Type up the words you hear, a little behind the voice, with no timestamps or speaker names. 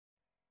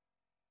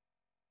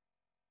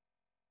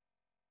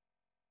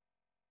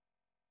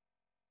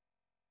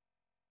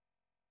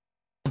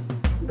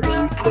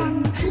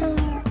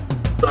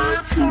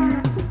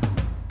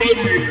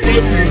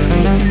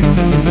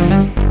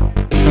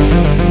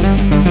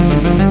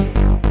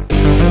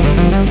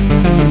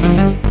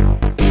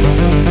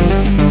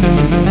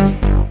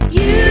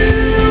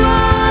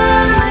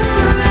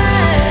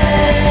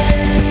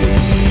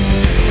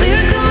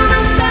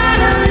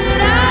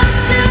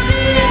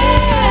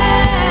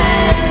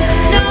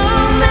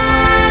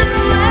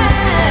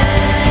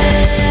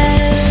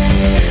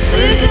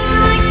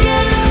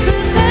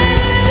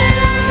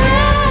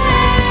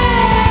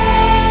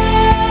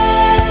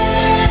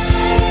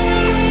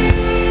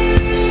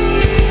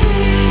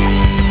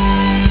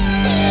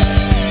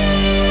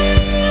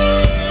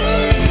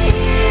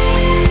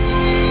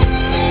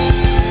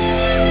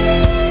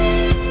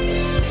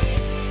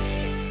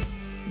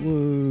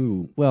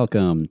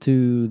Welcome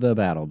to the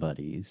Battle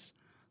Buddies.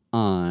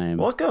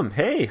 Welcome.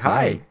 Hey.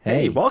 Hi.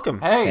 Hey.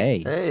 Welcome.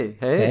 Hey.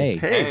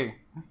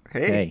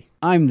 Hey.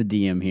 I'm the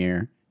DM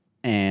here,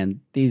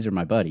 and these are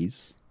my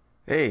buddies.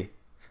 Hey.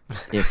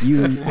 If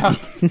you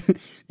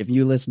if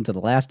you listen to the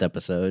last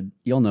episode,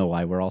 you'll know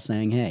why we're all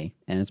saying hey,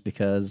 and it's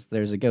because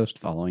there's a ghost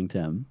following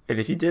Tim. And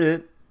if you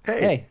didn't,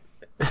 hey.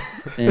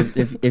 And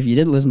if you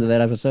didn't listen to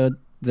that episode,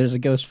 there's a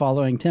ghost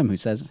following Tim who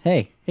says,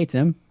 hey,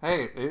 Tim.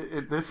 Hey,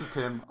 this is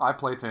Tim. I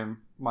play Tim.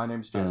 My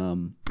name's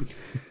Jim.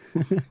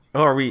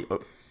 Are we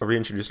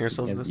introducing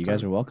ourselves this time? You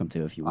guys are welcome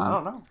to if you want. I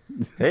don't know.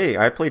 Hey,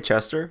 I play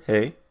Chester.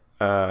 Hey.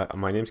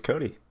 My name's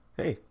Cody.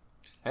 Hey.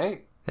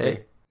 Hey.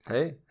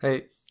 Hey,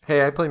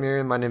 I play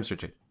Miriam. My name's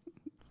Richard.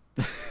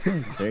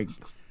 Very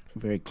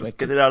quick. Just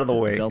get it out of the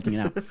way. Belting it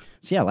out.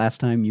 So yeah, last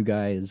time you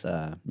guys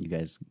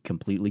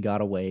completely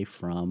got away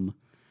from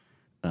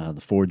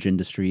the Forge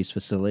Industries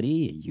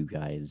facility.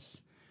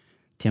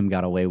 Tim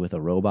got away with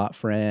a robot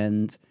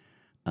friend.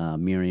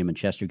 Miriam and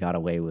Chester got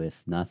away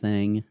with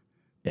nothing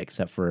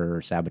except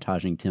for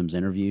sabotaging Tim's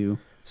interview.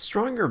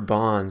 Stronger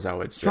bonds, I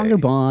would say. Stronger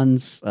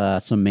bonds,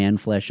 some man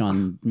flesh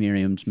on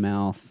Miriam's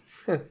mouth.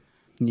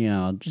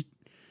 Just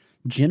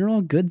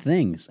general good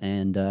things.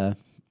 And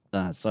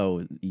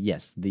so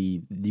yes,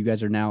 you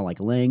guys are now like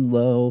laying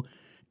low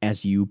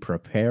as you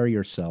prepare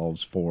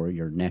yourselves for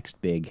your next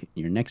big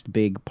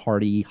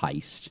party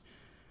heist.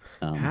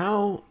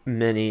 How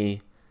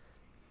many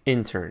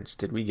interns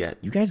did we get?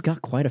 You guys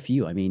got quite a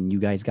few. I mean,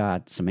 you guys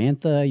got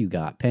Samantha, you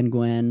got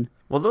Penguin.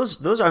 Well,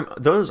 those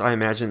I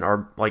imagine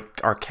are like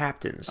our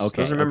captains.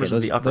 Okay, those are members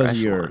of the upper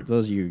echelon.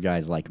 Those are your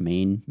guys like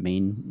main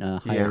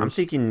hires. Yeah, I'm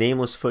thinking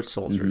nameless foot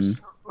soldiers.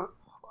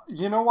 Mm-hmm.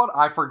 You know what?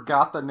 I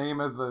forgot the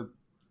name of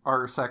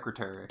our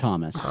secretary.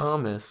 Thomas.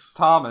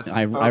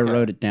 I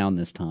wrote it down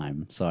this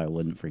time so I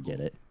wouldn't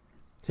forget it.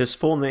 His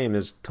full name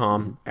is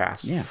Tom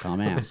Ass. Yeah, Tom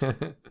Ass.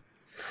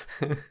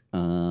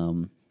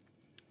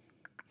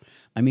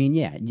 I mean,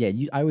 yeah.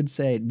 I would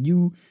say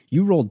you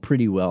rolled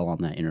pretty well on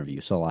that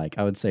interview. So, like,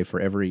 I would say for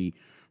every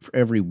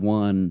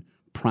one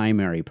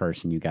primary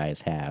person you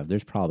guys have,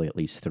 there's probably at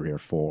least 3 or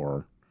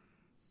 4,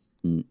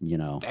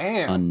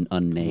 unnamed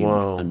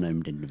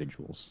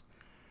individuals.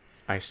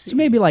 I see. So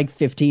maybe like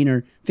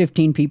 15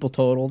 people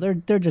total.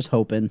 They're just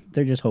hoping.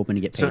 They're just hoping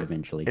to get paid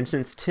eventually. And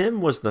since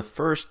Tim was the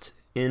first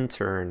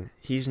intern,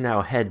 he's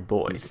now head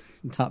boy.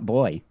 Top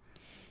boy.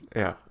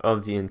 Yeah,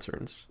 of the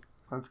interns.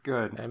 That's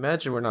good. I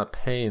imagine we're not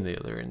paying the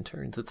other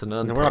interns. It's an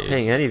unpaid. No, we're not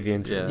paying any of the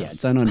interns. Yeah,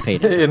 it's an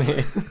unpaid.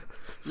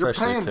 You're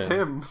paying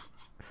Tim.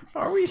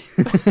 Are we?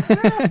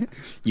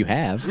 You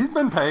have. He's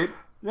been paid.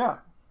 Yeah.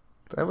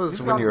 That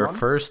was when you were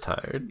first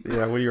hired.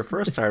 Yeah, when you were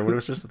first hired, when it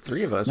was just the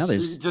 3 of us. Now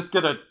you just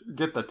get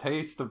the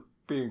taste of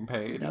being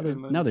paid.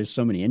 Now there's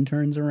so many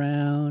interns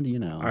around,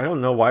 I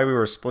don't know why we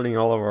were splitting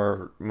all of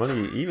our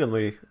money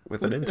evenly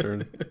with an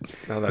intern,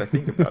 now that I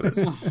think about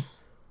it.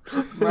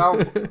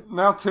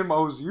 Now Tim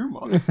owes you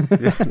money.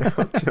 Yeah, now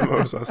Tim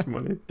owes us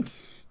money.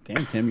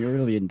 Damn, Tim, you're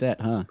really in debt,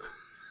 huh?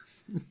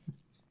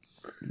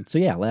 So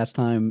yeah, last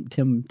time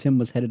Tim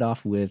was headed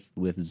off with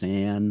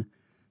Zan,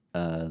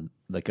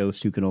 the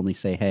ghost who can only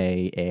say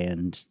hey,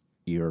 and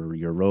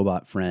your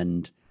robot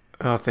friend.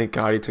 Oh, thank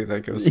God he took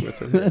that ghost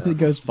with him. Yeah. The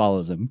ghost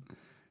follows him.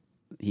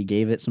 He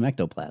gave it some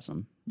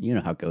ectoplasm. You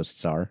know how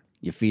ghosts are.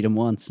 You feed them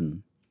once,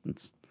 and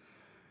it's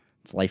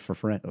life for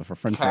friend for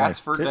life.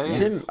 For days.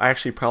 Tim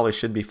actually probably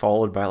should be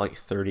followed by like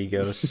 30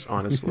 ghosts,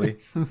 honestly.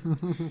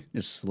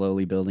 Just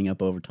slowly building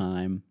up over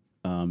time.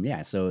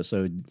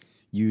 So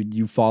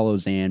you follow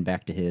Zan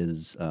back to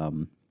his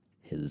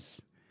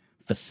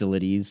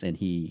facilities, and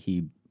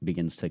he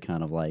begins to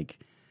kind of like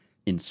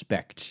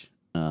inspect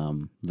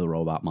the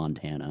robot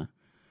Montana.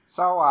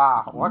 So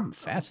what?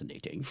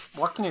 Fascinating.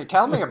 What can you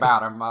tell me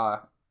about him?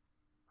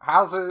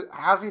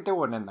 How's he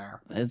doing in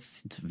there?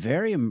 It's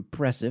very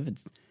impressive.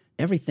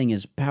 Everything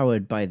is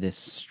powered by this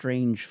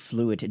strange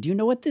fluid. Do you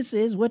know what this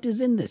is? What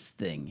is in this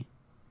thing?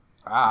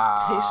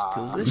 Tastes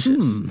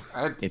delicious.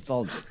 It's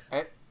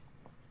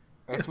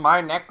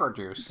my necro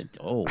juice.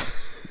 Oh,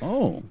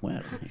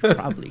 well, you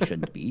probably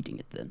shouldn't be eating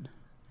it then.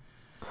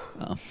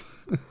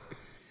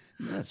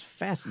 That's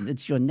fascinating.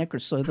 It's your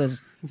necro. So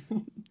there's,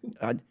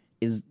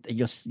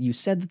 you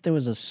said that there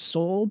was a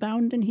soul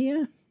bound in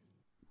here?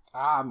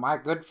 My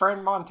good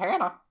friend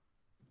Montana.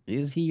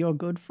 Is he your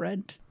good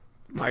friend?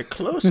 My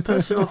close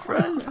personal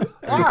friend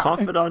and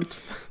confidant.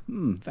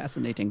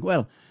 Fascinating.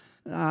 Well,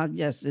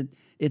 yes,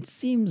 it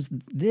seems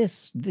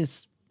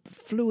this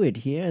fluid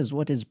here is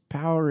what is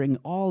powering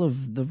all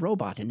of the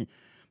robot, and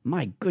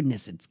my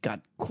goodness, it's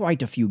got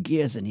quite a few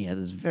gears in here.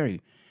 This is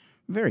very,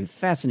 very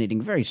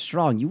fascinating, very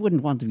strong. You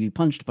wouldn't want to be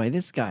punched by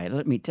this guy,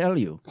 let me tell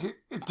you.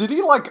 Did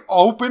he, like,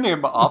 open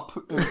him up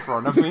in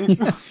front of me?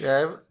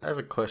 Yeah, I have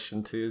a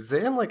question too. Is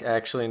Zan like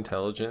actually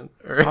intelligent?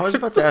 Or... I was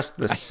about to ask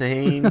the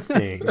same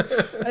thing.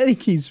 I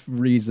think he's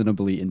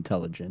reasonably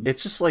intelligent.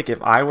 It's just like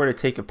if I were to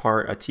take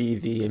apart a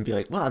TV and be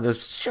like, wow,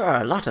 there's sure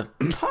a lot of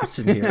parts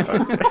in here.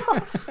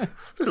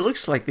 It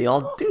looks like they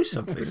all do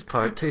something. This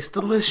part tastes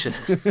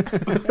delicious.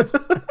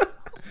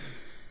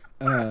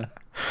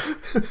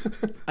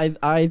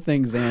 I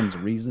think Zan's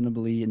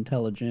reasonably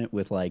intelligent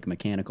with like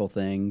mechanical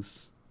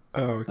things.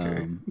 Oh,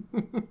 okay.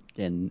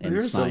 And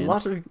There's science. a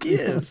lot of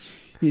gears.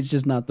 He's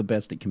just not the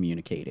best at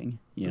communicating.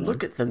 You know?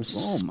 Look at them Oh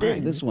spin.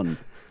 my, this one,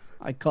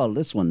 I call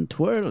this one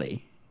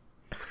twirly.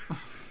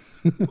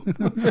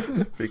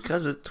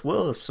 Because it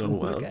twirls so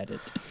well. Look at it.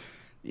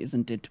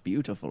 Isn't it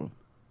beautiful?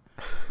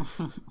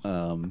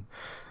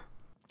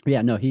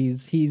 Yeah, no,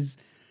 he's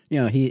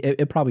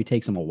it probably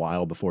takes him a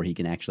while before he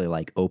can actually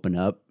like open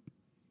up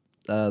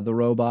the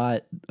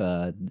robot.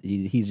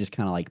 He's just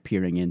kind of like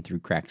peering in through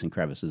cracks and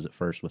crevices at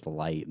first with the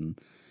light, and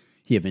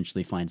he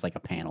eventually finds like a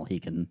panel he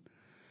can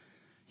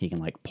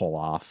like pull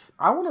off.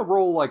 I want to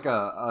roll like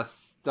a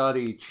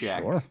study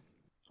check. Sure.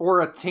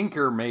 Or a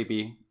tinker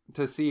maybe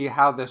to see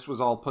how this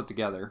was all put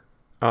together.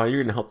 Oh,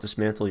 you're gonna help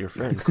dismantle your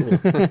friend. Cool.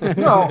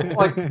 No,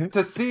 like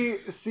to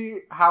see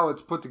how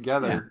it's put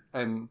together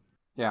and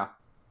yeah.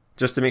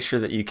 Just to make sure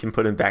that you can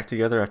put him back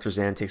together after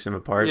Zan takes him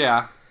apart.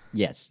 Yeah.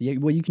 Yes. Yeah.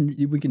 Well, we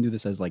can do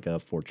this as like a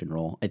fortune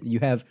roll. You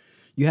have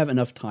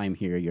enough time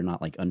here. You're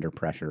not like under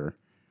pressure,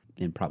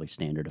 and probably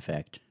standard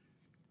effect.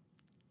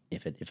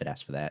 If it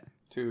asks for that.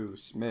 2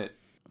 Smith.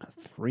 A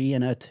 3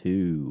 and a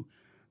 2.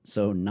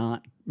 So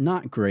not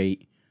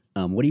great.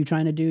 What are you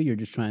trying to do? You're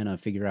just trying to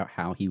figure out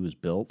how he was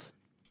built.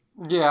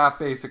 Yeah,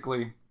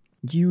 basically.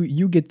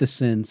 You get the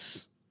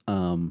sense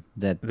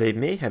that They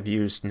may have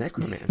used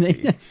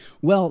necromancy.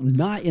 well,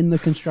 not in the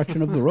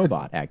construction of the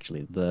robot.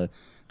 Actually, the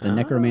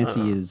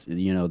necromancy is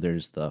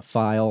there's the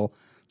file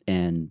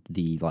and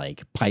the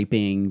like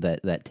piping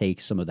that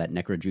takes some of that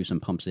necro juice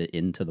and pumps it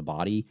into the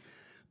body.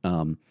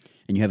 And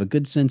you have a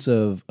good sense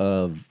of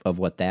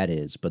what that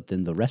is, but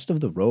then the rest of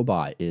the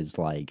robot is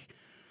like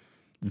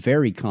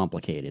very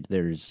complicated.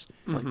 There's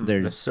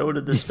The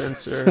soda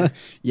dispenser.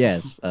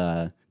 yes,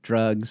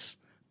 drugs,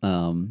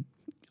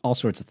 all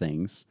sorts of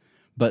things.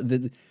 But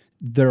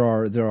there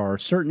are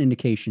certain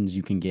indications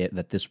you can get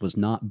that this was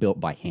not built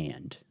by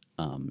hand.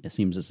 It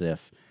seems as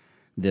if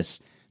this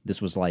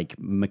was like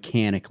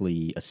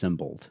mechanically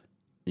assembled.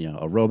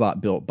 A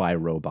robot built by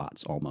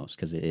robots almost,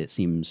 because it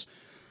seems.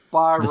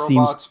 By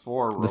robots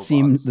for robots.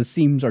 The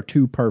seams are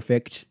too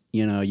perfect.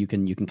 You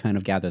can kind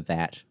of gather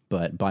that,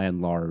 but by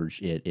and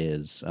large, it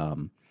is.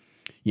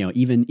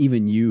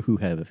 Even you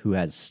who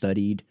has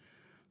studied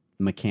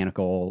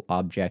mechanical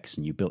objects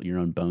and you built your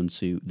own bone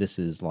suit, this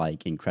is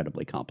like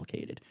incredibly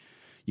complicated.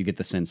 You get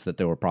the sense that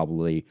there were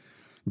probably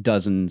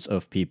dozens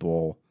of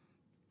people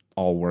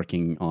all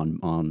working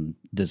on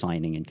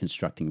designing and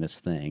constructing this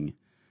thing,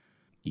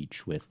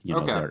 each with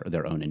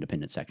their own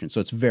independent section.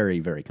 So it's very,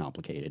 very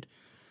complicated.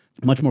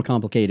 Much more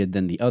complicated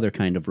than the other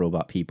kind of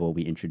robot people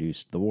we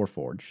introduced, the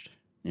Warforged.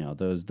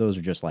 Those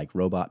are just like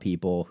robot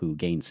people who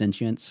gain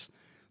sentience.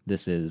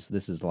 This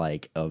is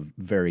like a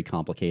very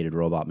complicated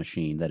robot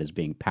machine that is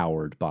being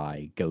powered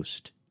by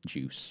ghost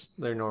juice.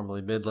 They're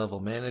normally mid-level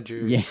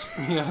managers. Yeah.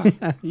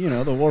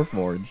 Yeah. The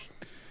Warforged.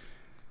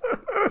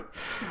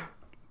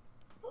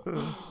 They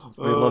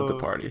love the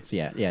party. So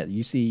yeah.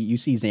 You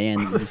see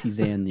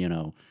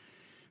Zan,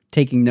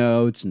 taking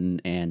notes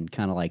and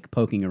kind of like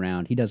poking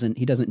around. He doesn't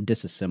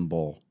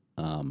disassemble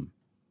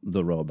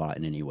the robot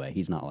in any way.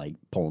 He's not like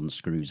pulling the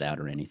screws out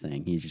or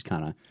anything. He just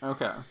kind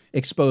of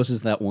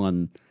exposes that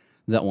one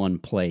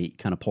plate,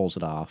 kind of pulls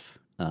it off.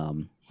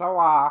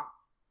 So,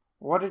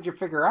 what did you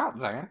figure out,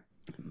 Zan?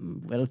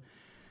 Well,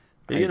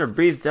 Are you gonna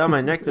breathe down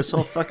my neck this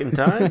whole fucking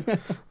time?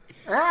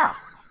 Yeah.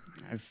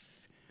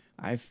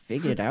 I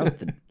figured out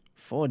that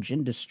Forge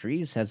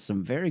Industries has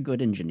some very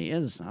good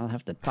engineers. I'll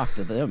have to talk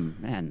to them,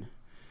 man.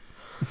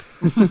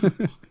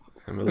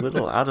 I'm a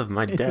little out of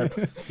my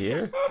depth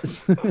here.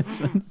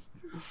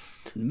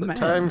 Man.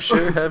 Times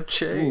sure have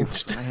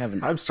changed.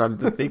 I'm starting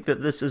to think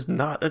that this is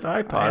not an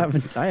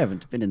iPod. I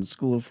haven't been in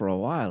school for a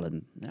while,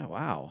 and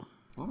wow,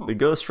 The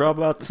ghost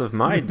robots of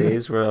my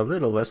days were a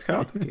little less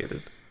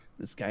complicated.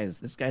 this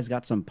guy's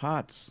got some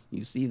pots.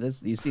 You see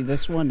this? You see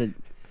this one?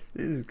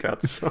 He's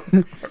got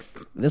some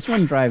parts. This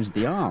one drives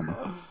the arm.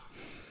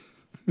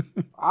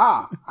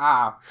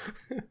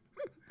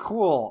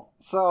 Cool.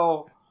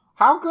 So,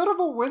 how good of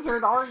a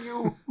wizard are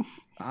you?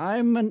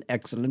 I'm an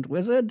excellent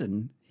wizard,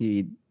 and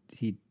he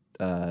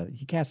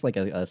casts like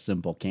a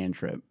simple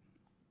cantrip.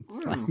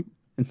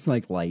 It's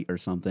like light or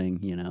something,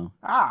 you know.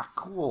 Ah,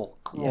 cool.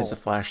 He has a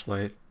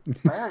flashlight.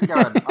 Very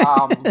good.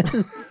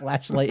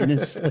 Flashlight in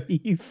his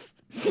sleeve.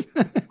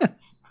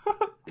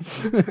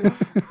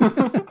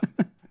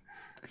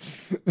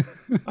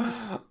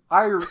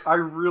 I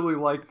really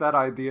like that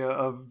idea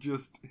of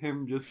just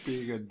him just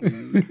being a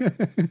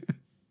dude.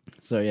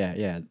 So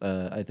yeah.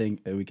 I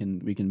think we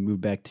can move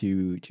back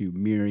to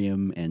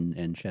Miriam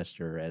and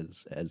Chester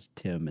as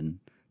Tim and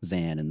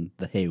Zan and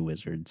the Hay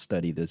Wizard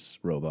study this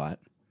robot,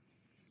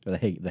 or the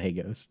Hay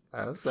Ghost.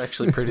 I was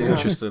actually pretty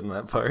interested in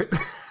that part.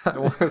 I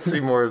want to see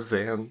more of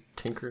Zan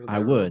tinkering with I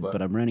that would, robot.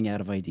 but I'm running out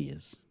of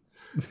ideas.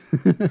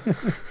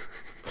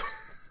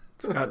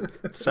 It's got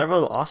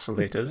several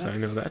oscillators, I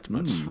know that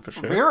much for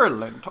sure.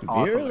 Virulent.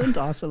 Awesome. Virulent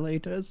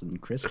oscillators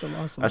and crystal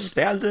A oscillators.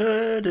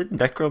 standard in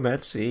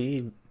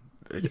necromancy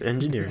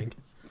engineering.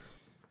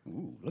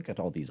 Ooh, look at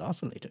all these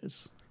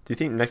oscillators. Do you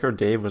think Necro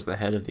Dave was the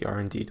head of the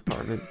R&D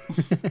department?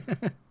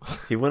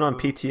 He went on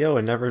PTO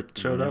and never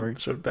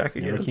showed back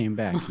again. Never came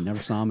back.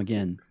 Never saw him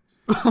again.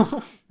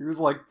 He was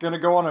like gonna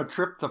go on a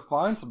trip to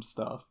find some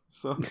stuff,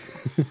 so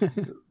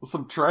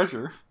some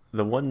treasure.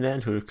 The one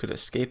man who could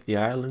escape the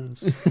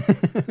islands.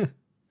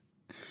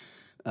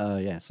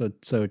 Yeah.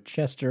 So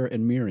Chester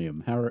and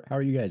Miriam, how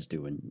are you guys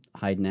doing?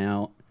 Hiding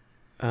out,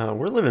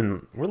 We're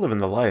living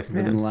the life,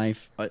 living man.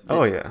 life.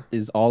 Oh yeah,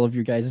 Is all of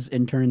your guys'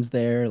 interns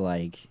there?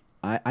 Like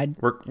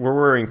we're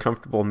wearing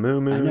comfortable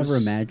moo-moos. I never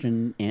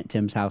imagined Aunt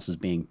Tim's house as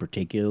being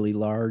particularly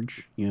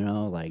large. You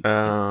know, like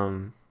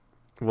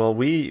Well,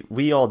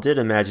 we all did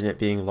imagine it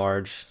being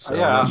large, so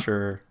Yeah. I'm not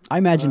sure. I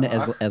imagined it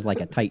as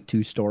like a tight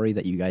 2-story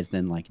that you guys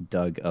then like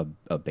dug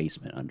a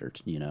basement under.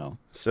 You know.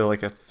 So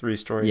like a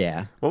 3-story.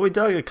 Yeah. Well, we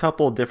dug a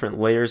couple different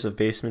layers of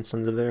basements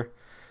under there.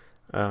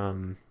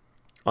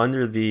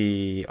 Under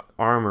the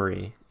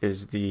armory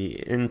is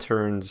the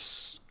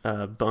interns'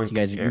 bunk. You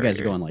guys are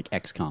area. going like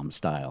XCOM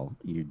style.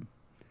 You're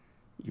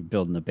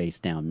building the base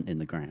down in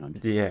the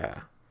ground.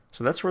 Yeah.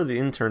 So that's where the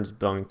interns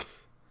bunk.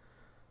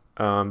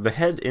 The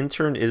head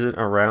intern isn't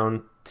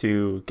around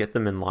to get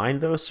them in line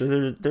though, so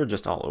they're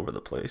just all over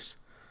the place.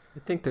 I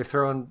think they're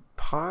throwing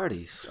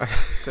parties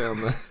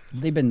down there.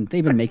 They've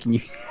been making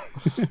you.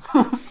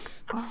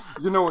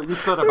 You know what you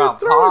said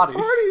about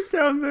parties.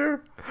 Down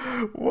there.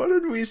 What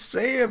did we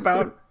say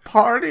about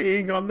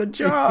partying on the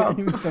job?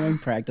 throwing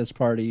practice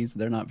parties.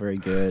 They're not very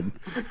good.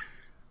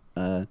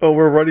 Oh,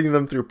 we're running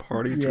them through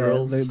party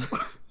drills.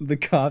 The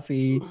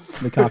coffee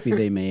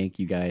they make.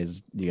 You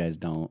guys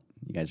don't.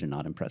 You guys are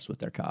not impressed with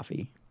their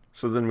coffee.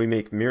 So then we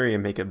make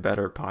Miriam make a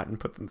better pot and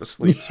put them to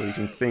sleep so we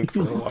can think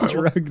for a while.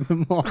 Drug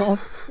them all.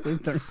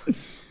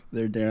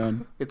 They're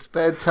down. It's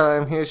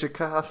bedtime. Here's your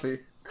coffee.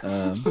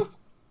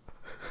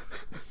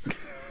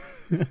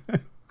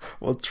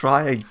 We'll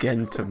try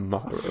again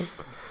tomorrow.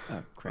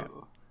 Oh crap.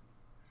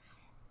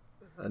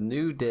 A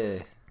new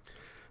day.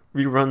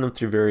 We run them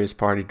through various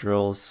party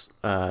drills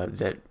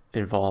that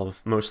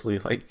involve mostly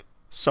like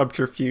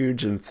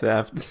subterfuge and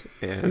theft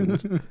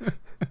and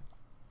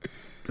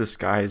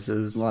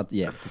disguises.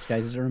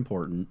 Disguises are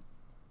important.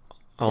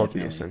 All of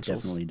the essentials.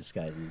 Definitely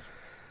disguises.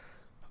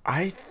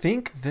 I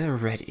think they're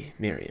ready,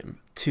 Miriam,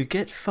 to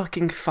get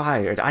fucking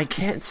fired. I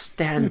can't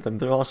stand them.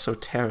 They're all so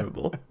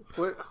terrible.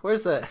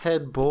 Where's that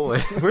head boy?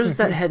 Where's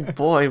that head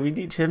boy? We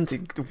need him to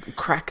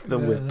crack the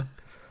whip.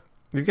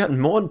 We've got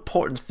more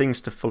important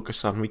things to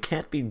focus on. We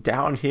can't be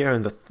down here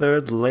in the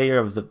 3rd layer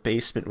of the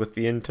basement with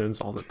the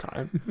interns all the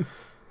time.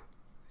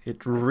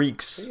 It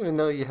reeks. I didn't even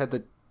know you had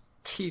to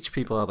teach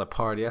people how to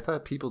party. I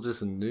thought people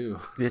just knew.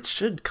 It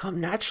should come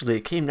naturally.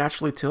 It came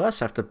naturally to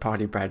us after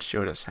Party Brad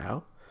showed us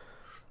how.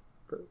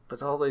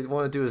 But all they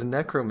want to do is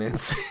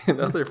necromancy and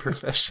other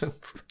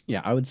professions.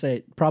 Yeah, I would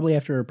say probably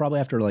after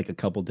like a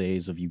couple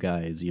days of you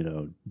guys,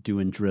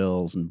 doing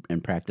drills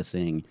and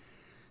practicing,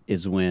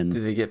 is when. Do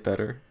they get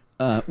better?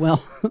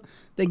 Well,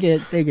 they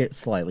get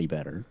slightly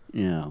better,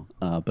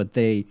 but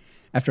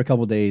after a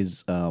couple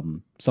days,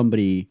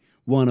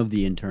 one of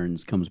the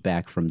interns comes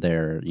back from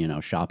their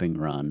shopping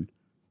run.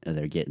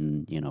 They're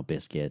getting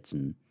biscuits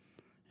and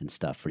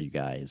stuff for you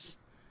guys.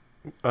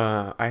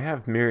 I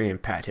have Miriam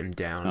pat him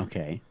down.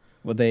 Okay.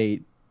 Well, they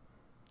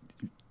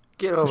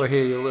get over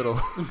here, you little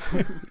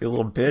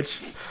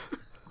bitch.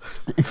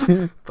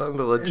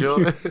 Bundle of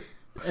joy.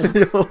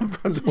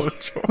 Bundle of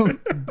joy.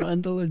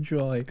 Bundle of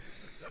joy.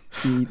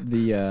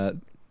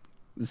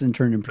 This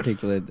intern in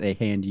particular, they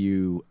hand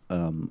you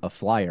a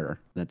flyer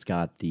that's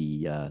got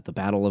the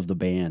Battle of the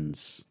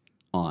Bands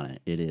on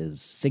it. It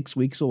is 6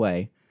 weeks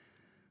away.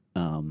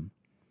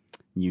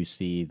 You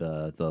see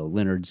the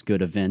Leonard's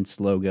Good Events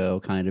logo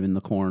kind of in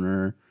the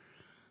corner.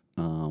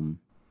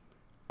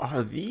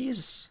 Are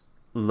these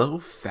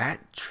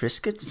low-fat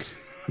Triscuits?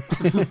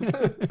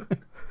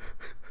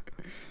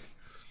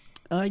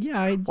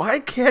 Yeah. Why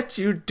can't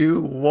you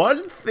do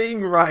one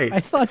thing right? I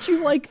thought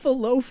you liked the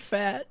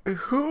low-fat.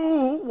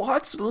 Who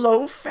wants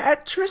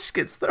low-fat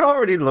Triscuits? They're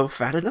already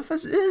low-fat enough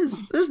as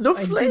is. There's no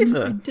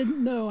flavor. I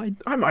didn't know.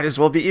 I might as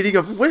well be eating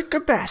a wicker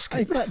basket.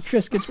 I thought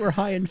Triscuits were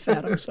high in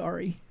fat. I'm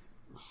sorry.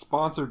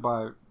 Sponsored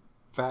by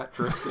Fat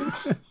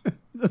Triscuits.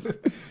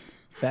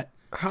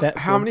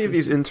 How many of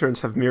these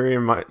interns have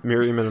Miriam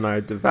and I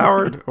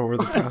devoured over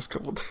the past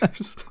couple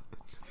days?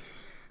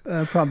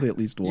 Probably at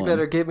least one. You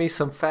better get me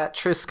some fat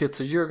Triscuits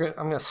or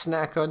I'm gonna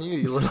snack on you,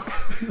 you little...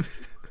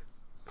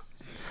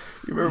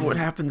 You remember what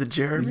happened to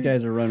Jeremy? These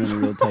guys are running a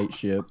real tight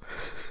ship.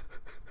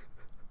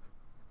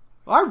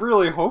 I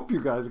really hope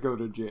you guys go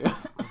to jail.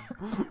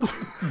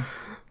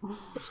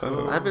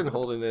 I've been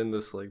holding in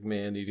this like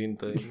man-eating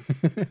thing.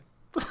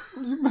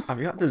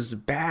 I've got this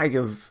bag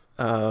of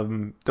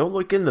don't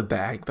look in the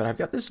bag, but I've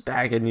got this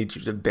bag I need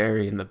you to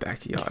bury in the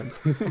backyard.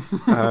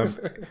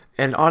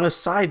 And on a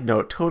side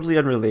note, totally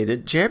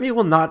unrelated, Jeremy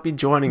will not be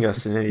joining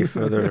us in any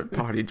further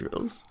party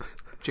drills.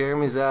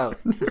 Jeremy's out.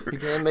 He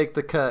didn't make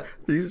the cut.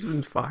 He's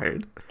been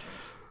fired.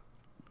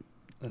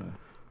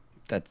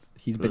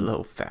 He's been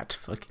Low fat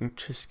fucking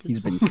Triscuits.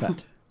 He's been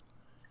cut.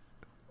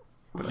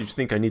 What, you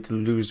think I need to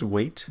lose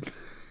weight?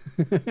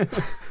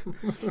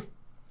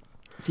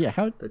 So yeah,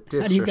 how The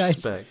do you guys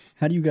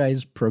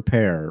disrespect.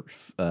 prepare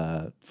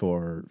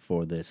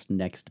for this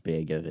next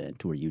big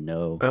event where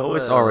Oh,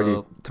 it's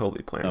already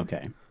totally planned.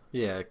 Okay.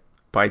 Yeah,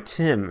 By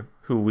Tim,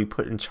 who we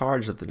put in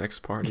charge of the next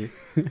party.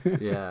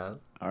 yeah.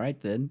 All right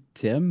then,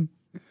 Tim.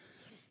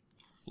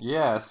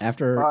 Yes.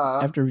 After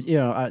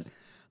I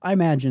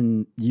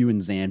imagine you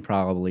and Zan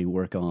probably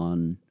work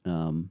on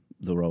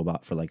the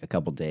robot for like a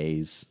couple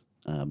days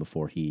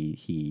before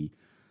he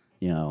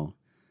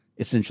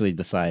essentially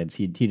decides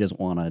he doesn't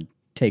want to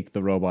take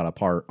the robot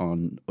apart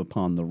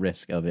upon the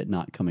risk of it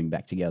not coming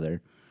back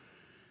together.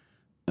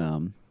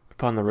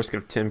 Upon the risk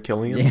of Tim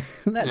killing him. Yeah,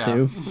 that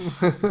too.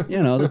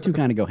 The two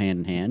kind of go hand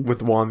in hand.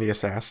 With Juan the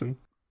assassin.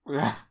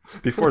 Yeah.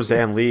 Before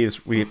Zan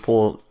leaves, we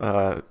pull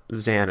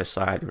Zan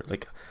aside. We're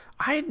like,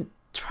 I'd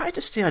try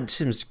to stay on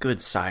Tim's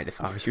good side if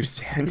I was you,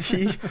 Zan.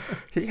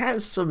 He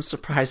has some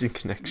surprising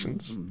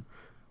connections.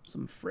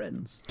 Some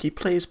friends. He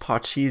plays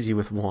Parcheesi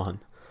with Juan,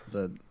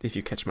 The if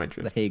you catch my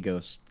drift. Hey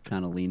Ghost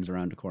kind of leans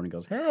around the corner and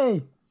goes,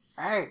 "Hey,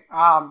 Hey,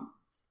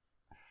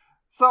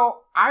 so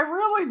I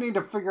really need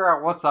to figure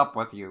out what's up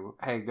with you,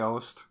 Hey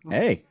Ghost.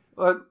 hey."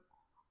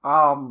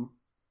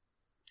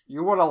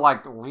 You want to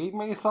like lead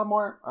me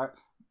somewhere?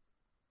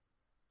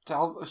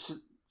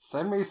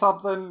 Send me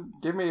something.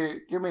 Give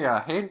me a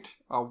hint,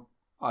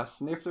 a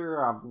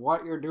snifter of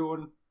what you're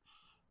doing.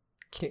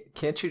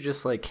 Can't you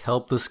just like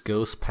help this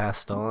ghost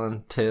passed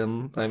on,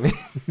 Tim? I mean,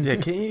 Yeah,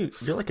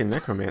 you're like a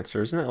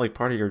necromancer. Isn't that like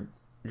part of your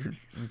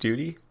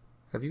duty?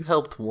 have you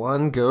helped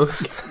one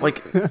ghost?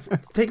 Like,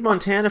 take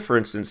Montana, for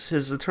instance.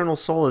 His eternal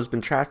soul has been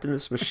trapped in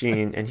this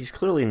machine, and he's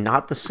clearly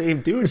not the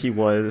same dude he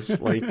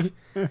was. Like,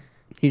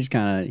 He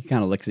kind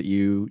of looks at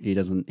you. He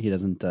doesn't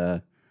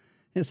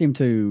seem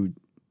to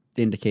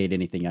indicate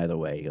anything either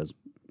way. He goes,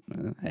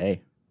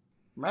 "Hey."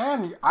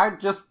 Man, I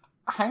just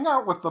hang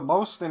out with the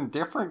most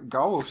indifferent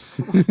ghosts.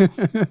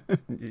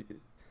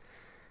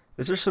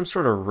 is there some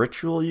sort of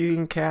ritual you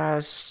can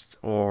cast,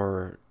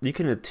 or you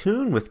can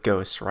attune with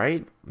ghosts,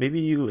 right? Maybe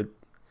you would.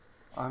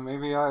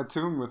 Maybe I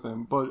attune with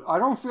him, but I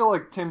don't feel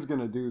like Tim's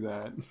gonna do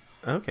that.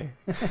 Okay.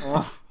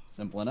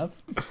 Simple enough.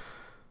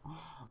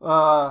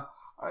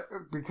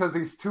 Because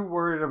he's too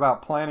worried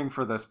about planning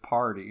for this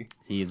party.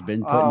 He has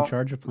been put in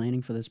charge of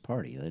planning for this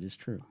party. That is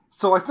true.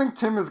 So I think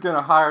Tim is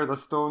gonna hire the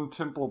Stone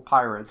Temple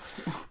Pirates.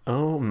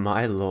 Oh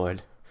my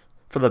lord!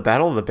 For the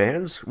Battle of the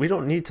Bands, we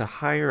don't need to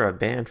hire a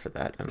band for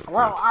that. I don't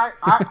Well,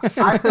 think.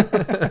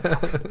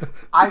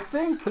 I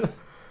think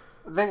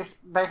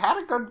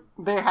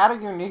they had a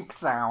unique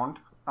sound.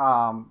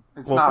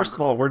 It's Well, not first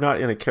of all, we're not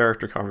in a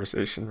character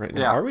conversation right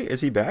now, Yeah. are we?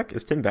 Is he back?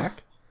 Is Tim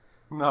back?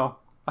 No,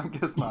 I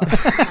guess not.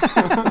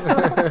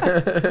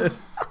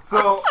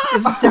 So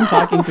This is Tim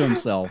talking to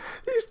himself.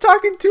 He's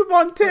talking to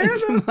Montana.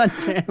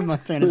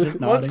 Montana's just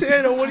nodding,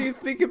 Montana, what do you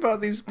think about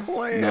these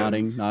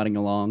plans? nodding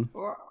along.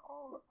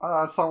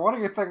 So what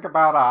do you think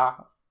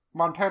about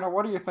Montana?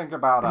 What do you think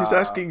about? He's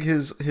asking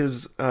his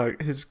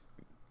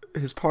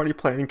party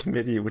planning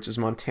committee, which is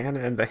Montana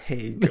and the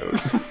Hay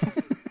Ghost.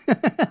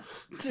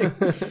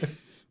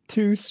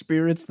 Two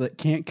spirits that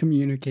can't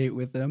communicate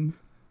with them.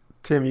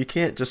 Tim, you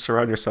can't just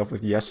surround yourself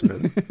with yes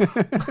men.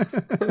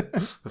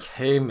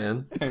 Hey,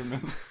 man.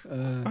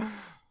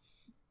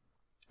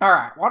 All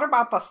right. What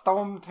about the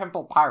Stone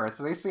Temple Pirates?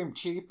 They seem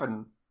cheap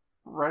and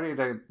ready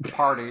to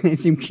party. They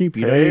seem cheap.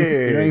 You don't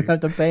Hey. even have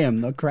to pay them.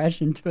 They'll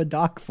crash into a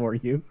dock for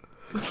you.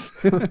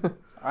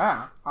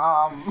 Yeah.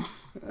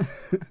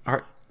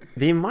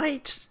 They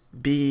might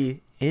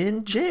be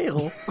in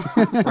jail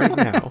right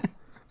now.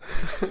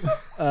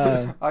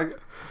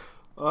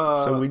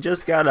 So we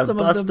just gotta some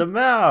of bust them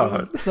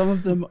out. Some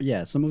of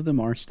them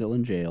are still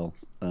in jail.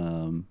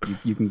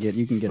 You can get.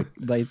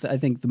 I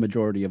think the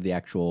majority of the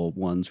actual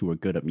ones who are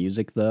good at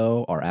music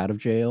though are out of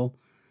jail.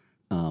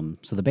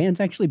 So the band's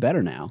actually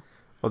better now.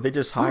 Well, they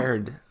just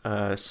hired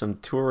some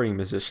touring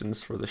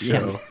musicians for the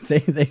show. Yeah,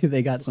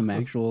 they got some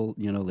actual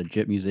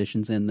legit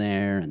musicians in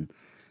there, and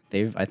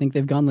I think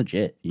they've gone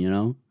legit.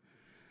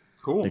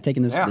 cool. They're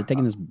taking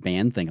this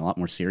band thing a lot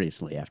more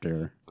seriously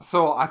after.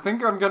 So I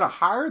think I'm gonna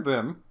hire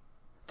them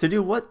To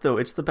do what though?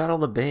 It's the Battle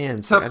of the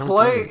Bands. to I don't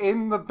play get it.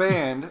 in the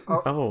band.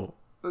 Oh,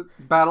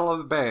 Battle of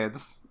the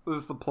Bands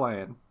is the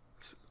plan.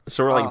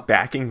 So we're like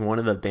backing one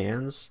of the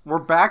bands? We're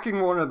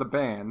backing one of the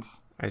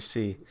bands. I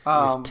see.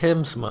 With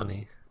Tim's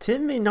money.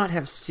 Tim may not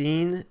have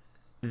seen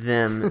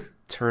them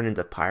turn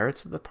into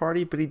pirates at the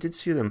party, but he did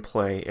see them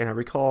play, and I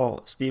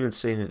recall Steven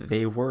saying that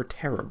they were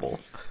terrible.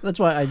 That's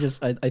why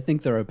I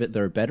think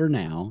they're better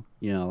now.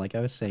 You know, like I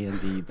was saying,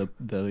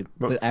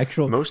 the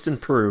actual most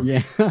improved.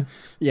 Yeah,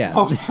 yeah.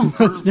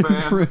 Most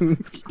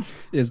improved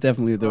is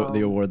definitely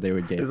the award they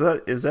would get.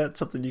 Is that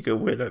something you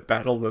could win at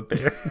Battle of the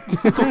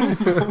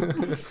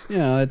Bands? You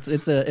know,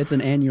 it's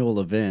an annual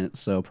event,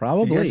 so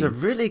probably. You guys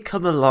have really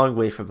come a long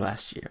way from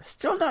last year.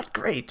 Still not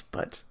great,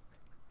 but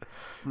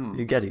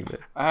you're getting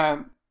there.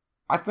 And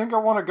I think I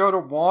want to go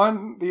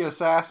to the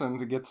assassin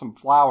to get some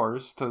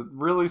flowers to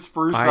really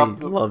spruce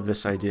up. I love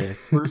this idea.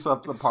 Spruce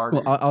up the party.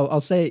 Well, I'll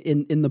say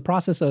in the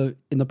process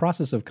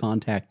of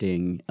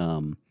contacting,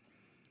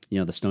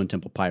 the Stone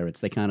Temple Pirates,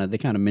 they kind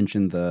of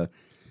mentioned the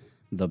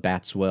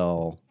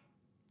Batswell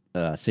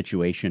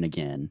situation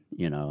again,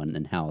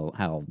 and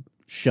how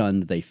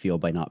shunned they feel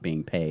by not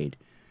being paid.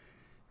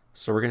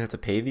 So we're gonna have to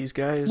pay these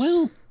guys?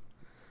 Well,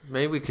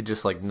 maybe we could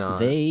just not.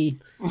 They.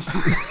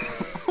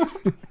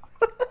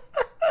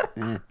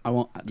 I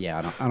won't.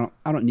 Yeah,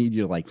 I don't need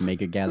you to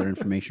make a gather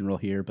information roll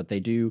here, but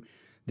you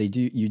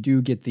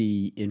do get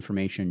the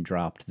information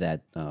dropped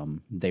that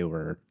they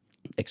were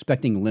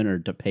expecting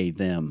Leonard to pay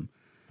them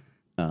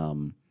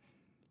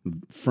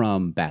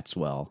from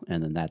Batswell,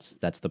 and then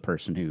that's the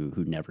person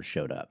who never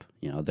showed up.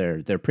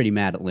 They're pretty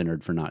mad at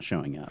Leonard for not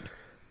showing up.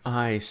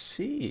 I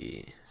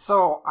see.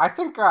 So I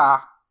think the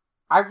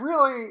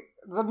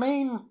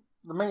main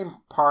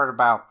part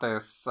about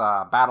this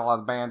Battle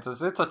of the Bands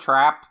is it's a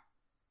trap.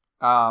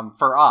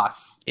 For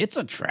us. It's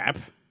a trap.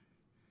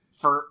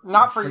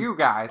 Not for you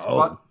guys,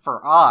 but for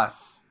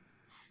us.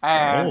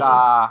 And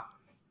I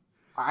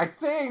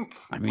think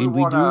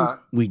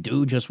we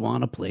do just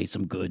want to play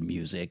some good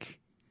music,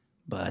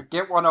 but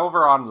get one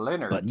over on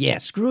Leonard. But yeah,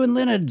 screwing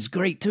Leonard's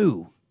great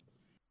too.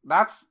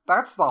 That's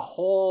the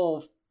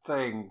whole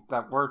thing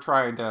that we're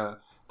trying to.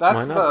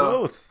 Why not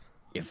both?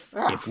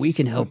 If we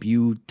can help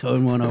you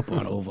turn one over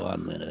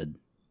on Leonard,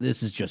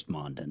 this is just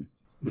Mondin.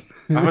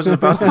 I was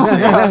about to say,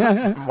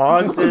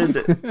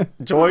 Mondin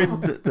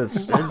joined the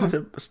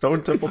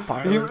Stone Temple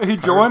Pilots. He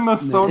joined the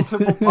Stone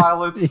Temple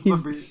Pilots.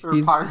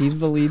 He's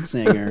the lead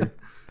singer.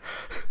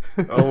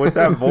 Oh, with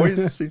that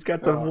voice, he's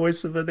got the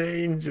voice of an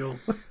angel.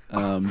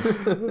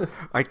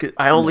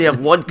 I only have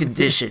one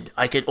condition.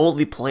 I can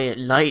only play at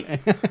night,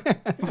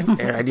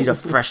 and I need a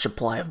fresh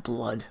supply of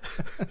blood.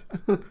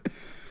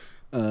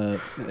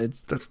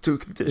 That's two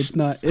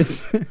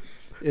conditions.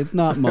 It's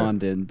not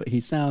Mondin, but he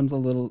sounds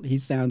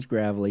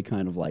gravelly,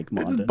 kind of like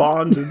Mondin. It's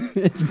Bondin.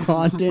 It's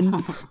Bondin,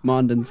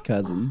 Mondin's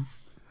cousin.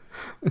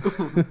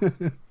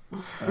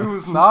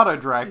 Who's not a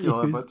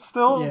Dracula, but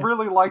still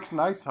really likes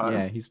nighttime.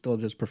 Yeah, he still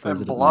just prefers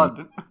and it blood.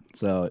 At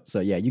night. So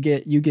yeah, you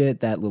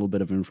get that little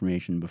bit of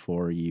information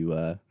before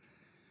you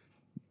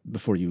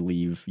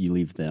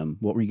leave them.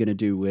 What were you gonna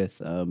do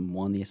with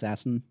Juan the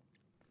Assassin?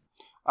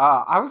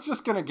 I was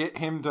just gonna get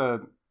him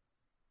to,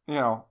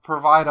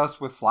 provide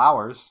us with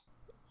flowers.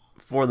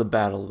 For the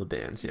Battle of the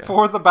Bands, yeah.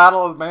 For the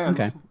Battle of the Bands.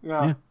 Okay.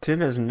 Yeah.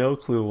 Tim has no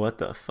clue what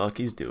the fuck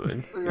he's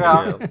doing.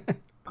 Yeah.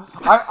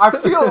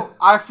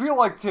 I feel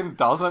like Tim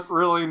doesn't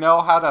really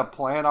know how to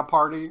plan a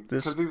party.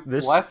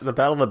 The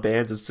Battle of the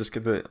Bands is just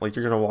gonna,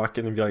 you're gonna walk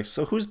in and be like,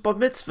 so whose bar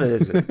mitzvah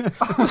is it?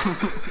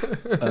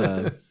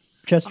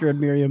 Chester and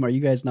Miriam, are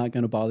you guys not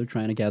gonna bother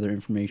trying to gather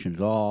information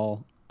at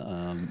all?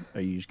 Are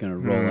you just gonna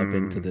roll up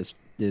into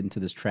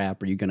this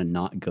trap? Are you gonna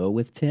not go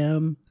with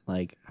Tim?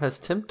 Has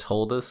Tim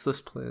told us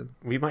this plan?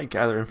 We might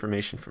gather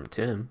information from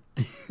Tim.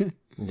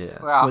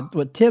 Yeah.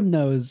 What Tim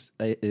knows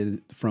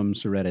from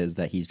Soretta is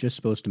that he's just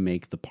supposed to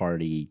make the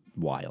party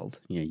wild.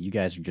 You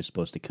guys are just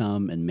supposed to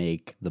come and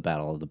make the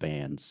Battle of the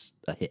Bands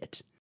a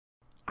hit.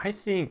 I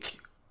think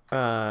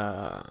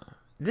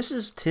this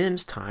is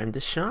Tim's time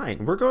to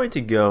shine. We're going to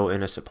go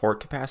in a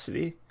support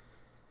capacity,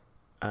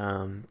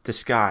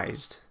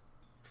 disguised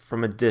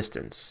from a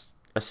distance,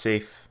 a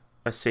safe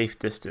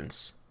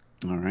distance.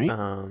 All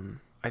right.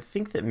 I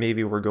think that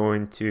maybe we're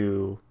going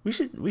to. We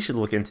should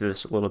look into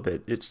this a little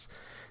bit.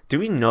 Do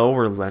we know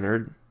where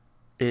Leonard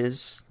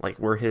is?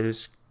 Where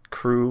his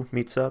crew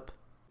meets up?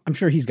 I'm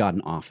sure he's got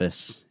an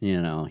office.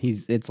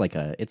 It's like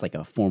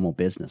a formal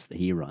business that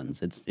he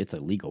runs. It's a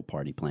legal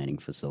party planning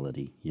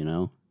facility.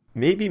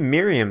 Maybe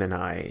Miriam and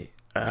I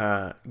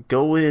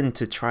go in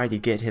to try to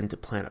get him to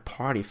plan a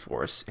party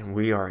for us, and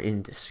we are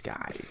in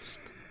disguise.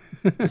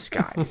 That's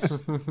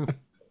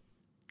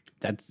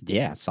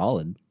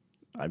solid.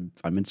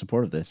 I'm in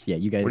support of this. Yeah,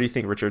 you guys. What do you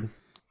think, Richard?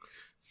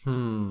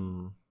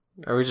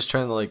 Are we just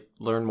trying to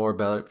learn more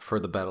about it for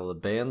the Battle of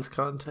the Bands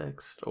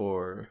context,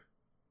 or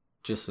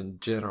just in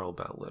general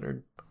about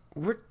Leonard?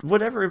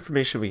 Whatever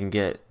information we can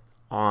get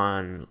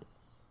on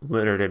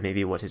Leonard and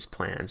maybe what his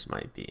plans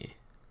might be.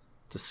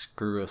 To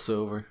screw us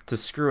over? To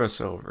screw us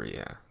over,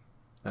 yeah.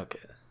 Okay.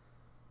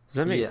 Does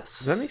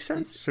that make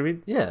sense? Should we?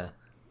 Yeah.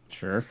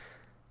 Sure.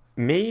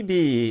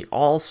 maybe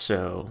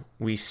also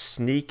we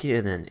sneak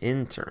in an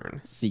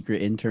intern.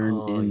 Secret intern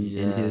in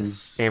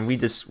his... And we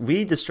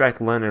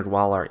distract Leonard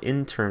while our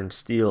intern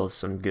steals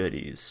some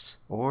goodies.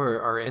 Or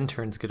our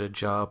interns get a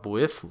job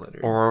with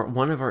Leonard. Or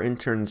one of our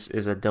interns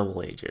is a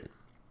double agent.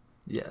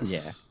 Yes.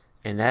 Yeah.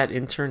 And that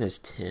intern is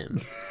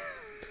Tim.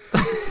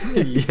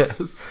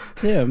 Yes.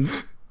 Tim,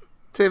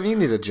 you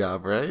need a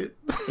job, right?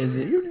 is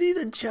it... You need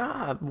a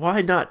job.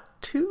 Why not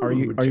two Are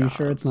you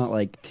sure it's jobs? not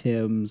like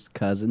Tim's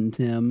cousin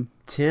Tim?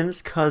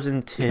 Tim's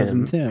cousin Tim.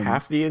 Cousin Tim.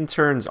 Half the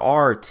interns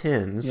are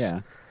Tim's.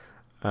 Yeah.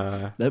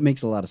 That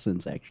makes a lot of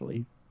sense,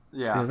 actually.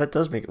 Yeah, Yeah. that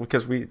does make,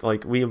 because we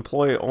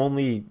employ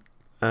only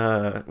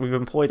we've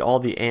employed all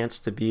the ants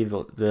to be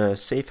the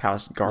safe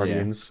house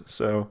guardians.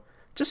 So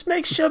just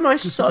make sure my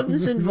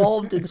son's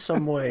involved in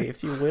some way,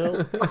 if you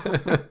will,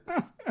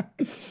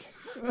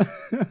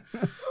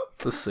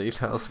 The safe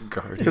house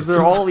guardian. because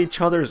they're all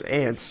each other's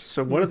ants.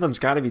 So one of them's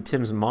got to be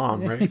Tim's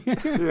mom, right?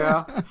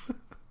 Yeah.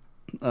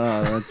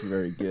 Oh, that's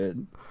very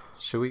good.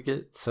 Should we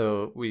get...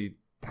 So we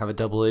have a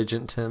double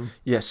agent, Tim?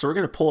 Yeah. So we're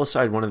gonna pull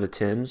aside one of the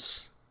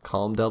Tims.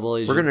 Call him double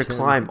agent We're gonna Tim.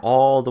 climb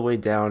all the way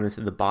down into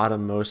the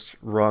bottommost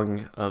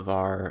rung of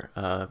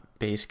our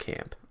base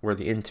camp, where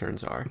the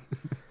interns are,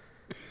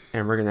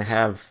 and we're gonna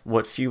have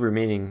what few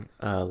remaining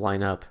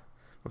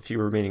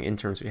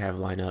interns we have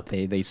line up.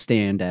 They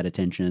stand at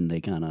attention.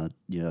 They kind of,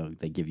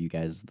 they give you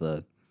guys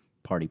the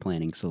party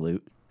planning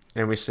salute.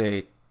 And we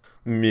say,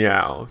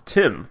 meow,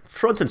 Tim,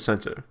 front and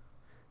center.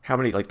 How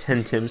many, like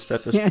 10 Tims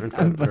step this Yeah, in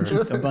front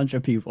a bunch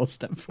of people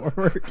step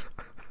forward.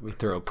 We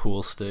throw a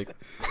pool stick.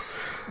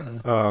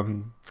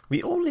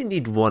 We only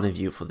need one of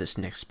you for this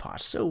next part,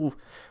 so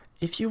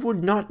if you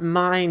would not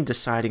mind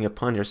deciding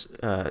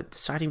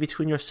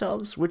between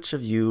yourselves which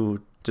of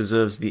you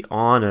deserves the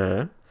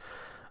honor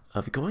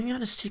of going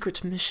on a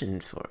secret mission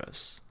for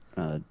us.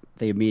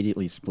 They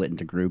immediately split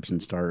into groups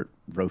and start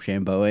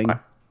Roshamboing.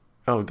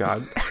 Oh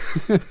God.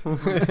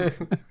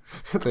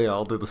 They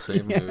all do the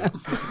same move.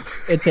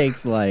 It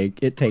takes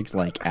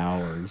like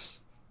hours.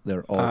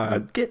 They're all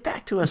Get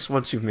back to us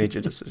once you've made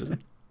your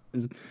decision.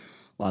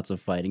 lots of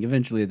fighting.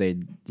 Eventually,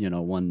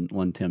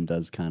 one Tim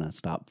does kind of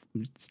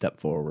step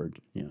forward.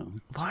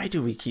 Why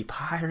do we keep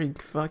hiring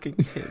fucking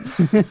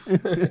Tims?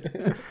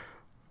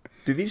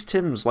 Do these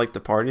Tims like the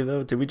party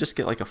though? Did we just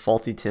get like a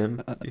faulty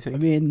Tim? Do you think? I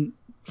mean,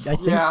 I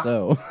think Yeah.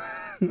 so.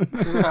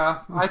 Yeah,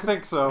 I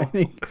think so.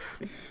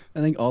 I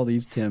think all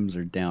these Tims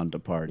are down to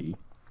party.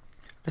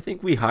 I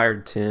think we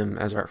hired Tim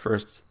as our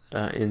first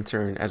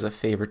intern as a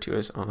favor to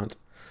his aunt.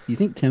 Do you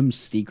think Tim's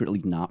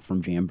secretly not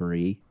from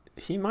Jamboree?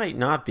 He might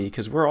not be,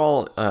 because we're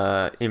all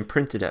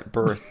imprinted at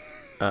birth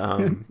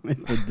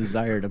With the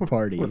desire to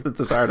party. with the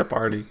desire to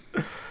party.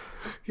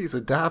 He's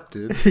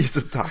adopted. He's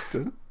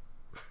adopted.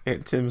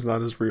 Aunt Tim's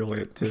not his real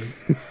Aunt Tim.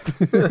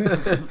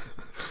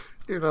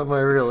 You're not my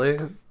real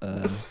aunt.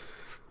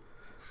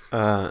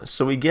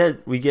 So we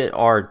get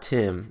our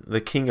Tim,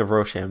 the king of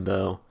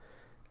Roshambo,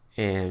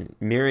 and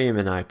Miriam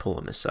and I pull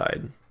him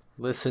aside.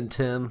 Listen,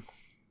 Tim.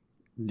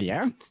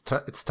 Yeah,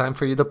 It's time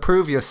for you to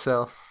prove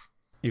yourself.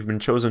 You've been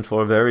chosen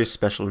for a very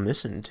special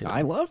mission, Tim.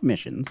 I love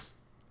missions.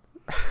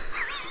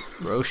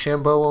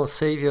 Roshambo won't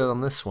save you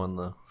on this one,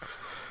 though.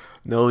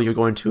 No, you're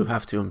going to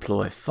have to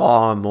employ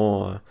far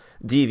more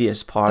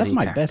devious party That's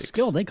my tactics. best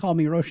skill. They call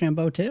me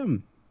Roshambo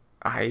Tim.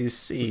 I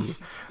see.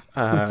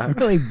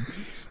 Really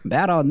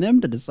bad on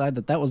them to decide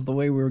that was the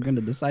way we were going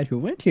to decide who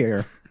went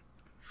here.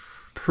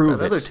 Prove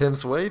That other it.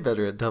 Tim's way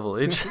better at double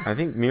agent. I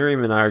think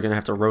Miriam and I are going to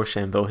have to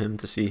Roshambo him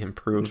to see him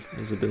prove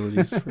his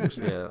abilities first.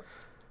 Yeah.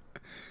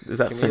 Is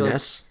that Can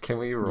finesse? can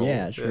we roll?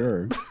 Yeah,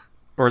 sure.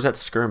 Or is that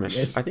skirmish?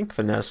 Yes. I think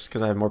finesse,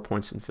 because I have more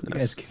points in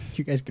finesse.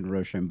 You guys can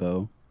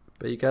Roshambo.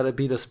 But you gotta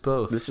beat us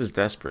both. This is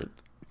desperate.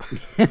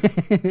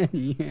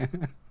 Yeah.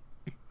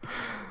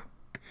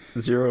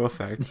 0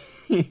 effect.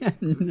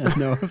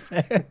 No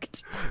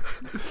effect.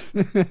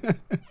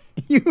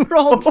 You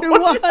rolled 2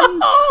 ones.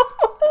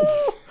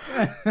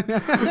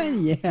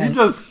 Yeah. He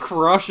just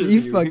crushes He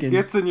you. He fucking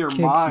gets in your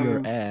kicks mind.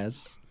 your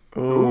ass.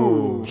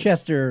 Ooh.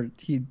 Chester,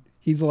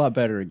 he's a lot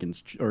better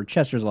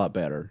Chester's a lot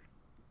better.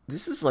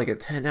 This is like a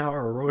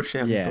 10-hour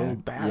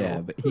Roshambo battle.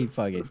 Yeah, but he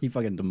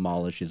fucking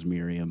demolishes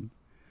Miriam.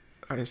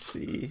 I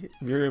see.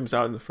 Miriam's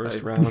out in the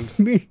first round.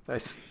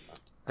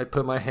 I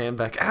put my hand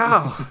back.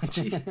 Ow!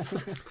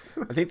 Jesus.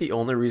 I think the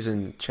only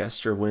reason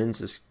Chester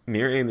wins is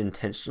Miriam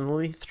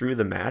intentionally threw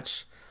the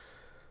match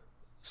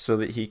so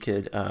that he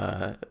could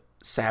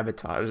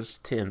sabotage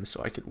Tim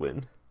so I could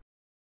win.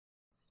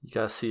 You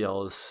gotta see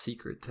all his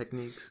secret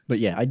techniques. But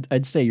yeah,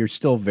 I'd say you're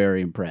still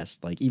very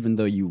impressed. Like, even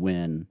though you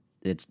win,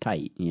 it's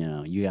tight.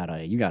 You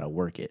gotta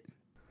work it.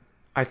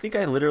 I think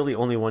I literally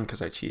only won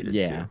because I cheated.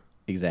 Yeah, too.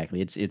 exactly.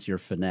 It's your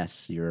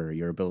finesse,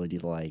 your ability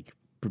to like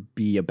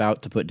be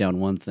about to put down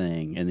one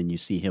thing, and then you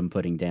see him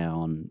putting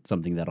down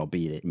something that'll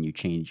beat it, and you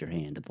change your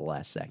hand at the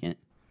last second.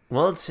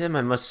 Well, Tim,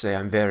 I must say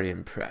I'm very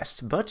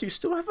impressed, but you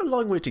still have a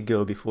long way to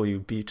go before you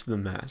beat the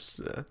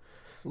master.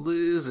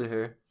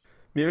 Loser.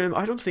 Miriam,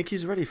 I don't think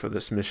he's ready for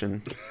this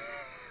mission.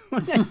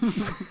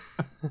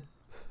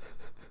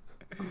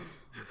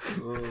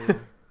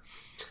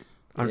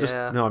 I'm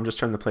just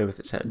trying to play with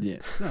his head. Yeah,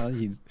 no,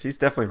 He's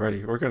definitely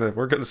ready. We're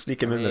gonna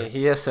sneak him in there.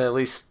 He has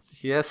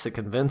to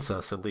convince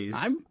us at least.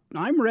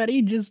 I'm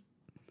ready. Just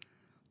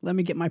let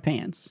me get my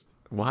pants.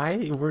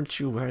 Why weren't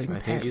you wearing I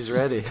pants? think he's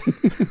ready.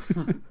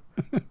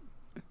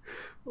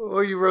 What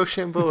are you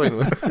Roshamboing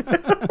with?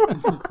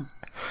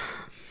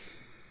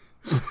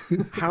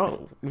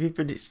 How we've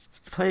been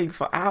playing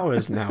for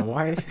hours now.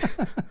 Why?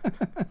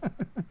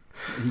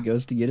 He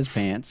goes to get his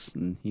pants,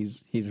 and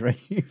he's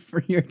ready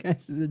for your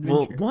guys' adventure.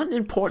 Well, one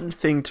important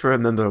thing to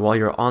remember while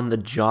you're on the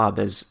job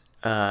as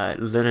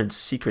Leonard's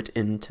secret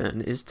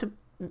intern is to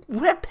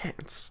wear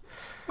pants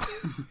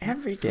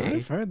every day.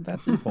 I've heard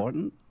that's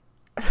important.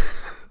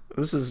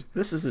 This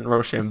isn't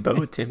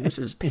Roshambo, Tim. This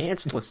is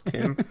pantsless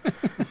Tim.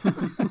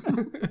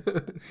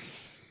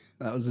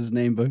 That was his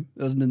name, but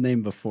that was the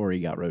name before he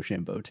got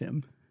Roshambo,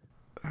 Tim.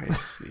 I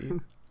see.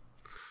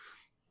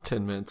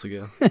 10 minutes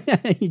ago.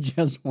 He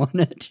just won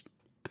it.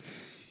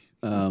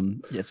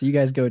 Yeah, so you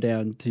guys go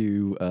down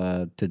to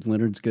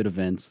Leonard's Good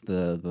Events,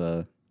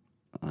 the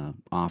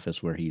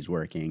office where he's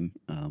working.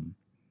 You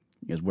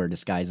guys wear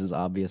disguises,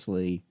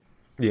 obviously.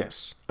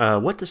 Yes.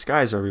 What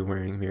disguise are we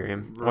wearing,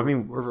 Miriam?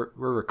 We're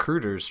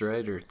recruiters,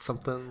 right, or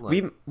something?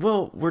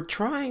 We're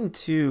trying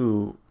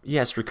to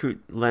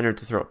recruit Leonard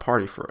to throw a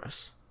party for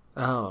us.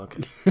 Oh,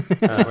 okay.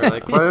 We're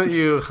like, why don't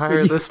you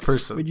hire this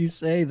person? Would you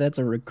say that's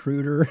a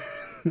recruiter?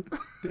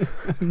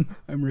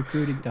 I'm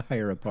recruiting to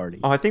hire a party.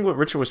 Oh, I think what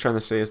Richard was trying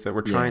to say is that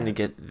we're trying to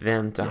get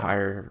them to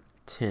hire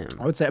Tim.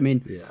 I would say,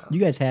 you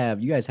guys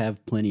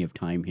have plenty of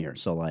time here.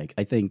 So, like,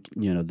 I think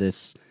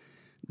this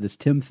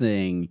Tim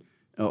thing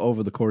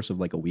over the course of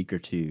like a week or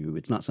two,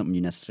 it's not something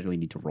you necessarily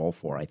need to roll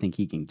for. I think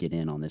he can get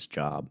in on this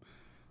job.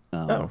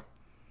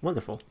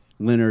 Wonderful.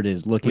 Leonard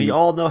is looking. We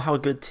all know how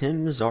good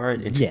Tims are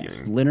at interviewing.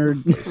 Yes,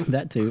 Leonard.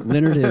 That too.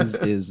 Leonard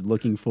is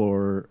looking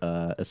for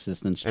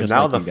assistance. And just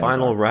now like the you guys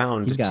final are.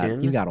 round. He's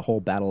got a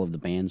whole battle of the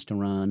bands to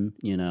run.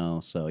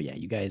 So yeah,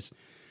 you guys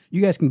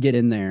can get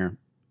in there,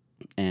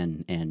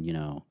 and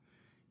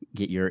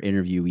get your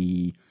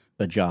interviewee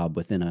a job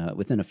within a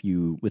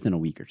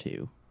week or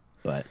two.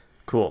 But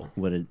cool.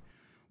 What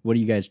do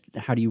you guys?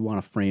 How do you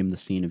want to frame the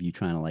scene of you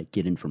trying to like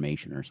get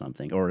information or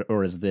something,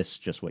 or is this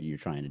just what you're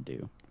trying to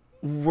do?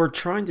 We're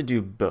trying to do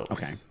both.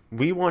 Okay.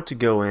 We want to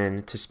go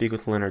in to speak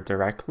with Leonard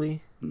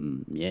directly.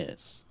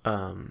 Yes.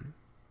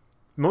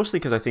 Mostly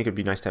because I think it'd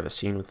be nice to have a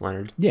scene with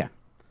Leonard. Yeah.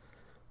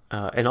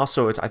 And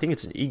also, I think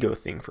it's an ego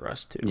thing for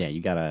us too. Yeah, you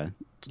gotta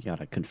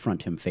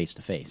confront him face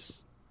to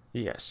face.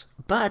 Yes,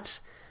 but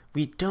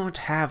we don't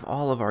have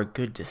all of our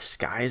good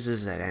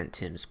disguises at Aunt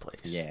Tim's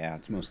place. Yeah,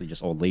 it's mostly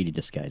just old lady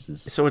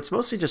disguises. So it's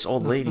mostly just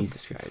old lady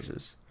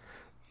disguises.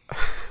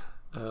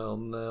 Oh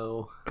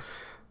no.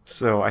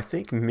 So I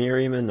think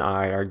Miriam and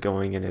I are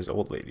going in as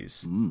old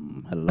ladies.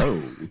 Hello.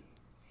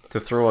 To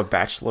throw a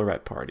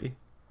bachelorette party.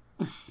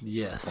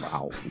 Yes.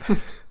 Wow.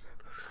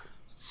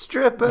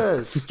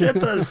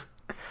 Strippers.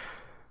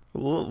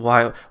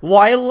 Why,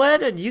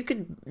 Leonard? You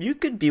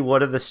could be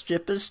one of the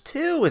strippers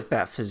too with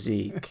that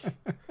physique.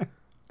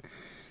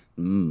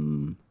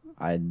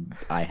 I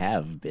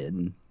have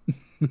been.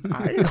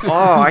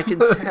 I can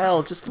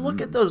tell. Just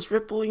look at those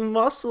rippling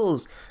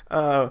muscles.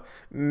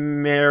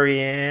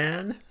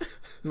 Marianne.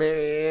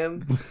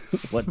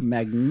 What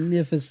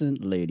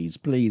magnificent ladies.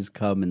 Please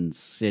come and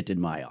sit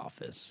in my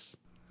office.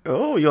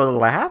 Oh, your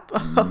lap?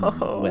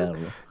 Well,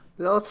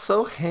 You're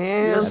so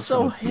handsome. You're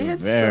so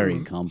handsome.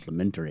 Very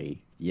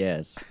complimentary.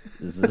 Yes.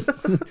 This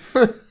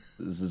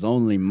is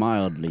only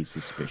mildly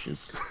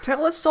suspicious.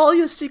 Tell us all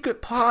your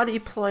secret party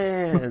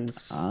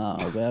plans.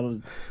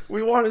 Well,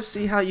 We want to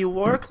see how you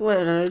work,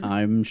 Leonard.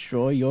 I'm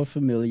sure you're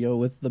familiar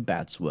with the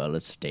Batswell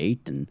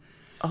estate and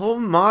Oh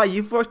my,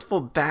 you've worked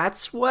for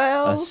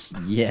Batswell?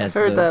 yes. I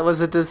heard that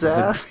was a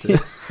disaster.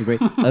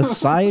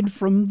 Aside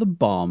from the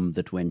bomb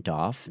that went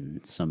off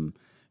and some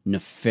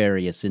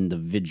nefarious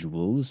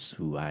individuals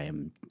who I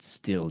am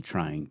still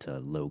trying to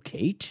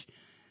locate.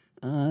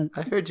 I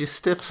heard you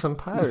stiff some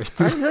pirates.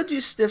 I heard you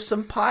stiff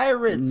some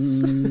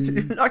pirates.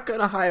 You're not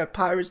going to hire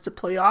pirates to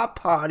play our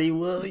party,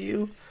 will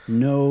you?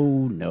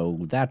 No,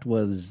 that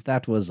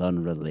was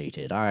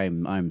unrelated.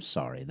 I'm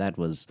sorry. That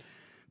was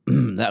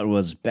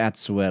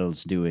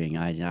Batswell's doing.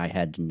 I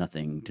had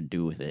nothing to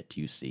do with it,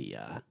 you see.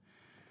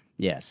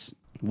 Yes.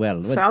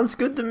 Well, sounds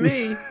good to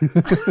me.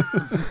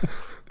 I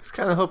was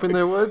kind of hoping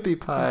there would be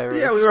pirates.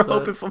 Yeah, we were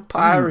hoping for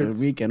pirates.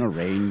 We can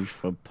arrange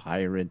for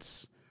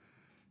pirates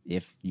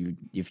if you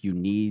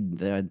need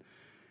that.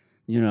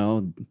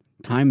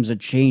 Times are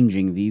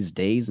changing these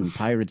days, and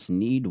pirates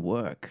need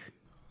work.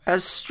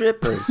 As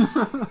strippers.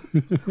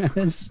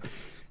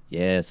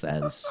 Yes,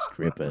 as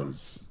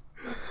strippers.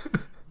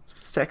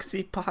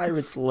 Sexy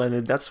pirates,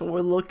 Leonard. That's what we're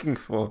looking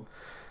for.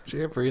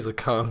 Jamboree's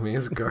economy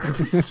is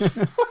garbage.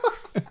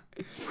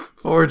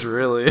 Forge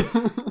really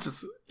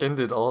just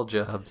ended all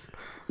jobs.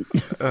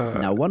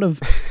 Now, one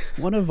of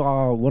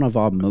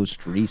our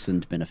most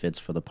recent benefits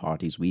for the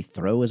parties we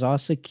throw is our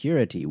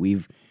security.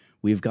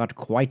 We've got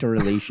quite a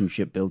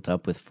relationship built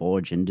up with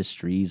Forge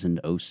Industries and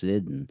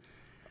OSID, and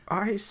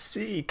I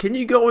see. Can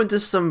you go into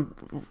some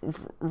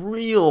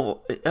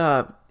real,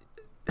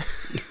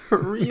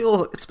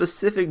 real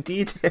specific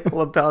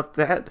detail about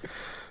that?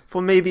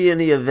 For maybe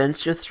any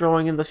events you're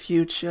throwing in the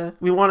future?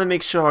 We want to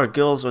make sure our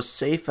girls are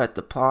safe at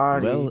the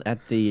party. Well,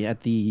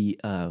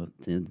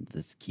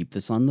 let's keep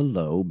this on the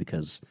low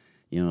because,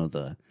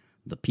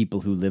 the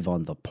people who live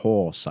on the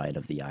poor side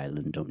of the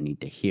island don't need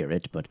to hear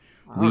it, but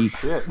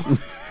Shit.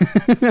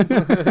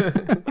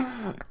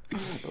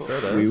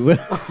 we will.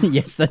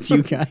 Yes, that's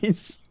you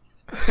guys.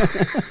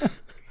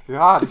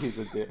 God, he's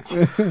a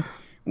dick.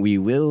 We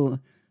will.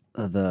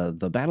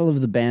 The Battle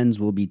of the Bands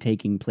will be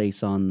taking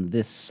place on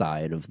this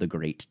side of the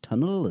Great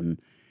Tunnel,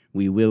 and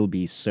we will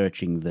be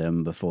searching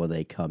them before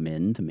they come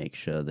in to make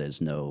sure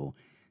there's no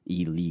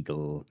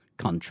illegal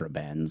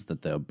contrabands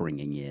that they're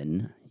bringing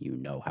in. You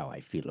know how I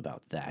feel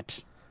about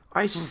that.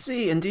 I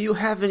see. And do you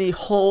have any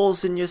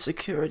holes in your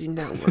security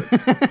network?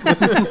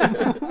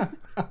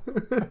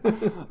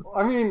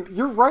 I mean,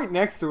 you're right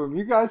next to him.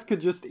 You guys could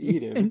just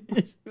eat him.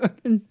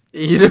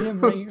 Eat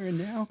him right here and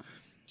now.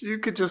 You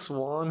could just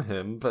warn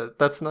him, but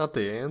that's not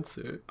the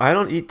answer. I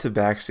don't eat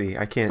tabaxi.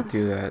 I can't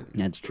do that.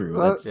 That's true.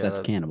 That's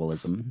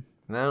cannibalism.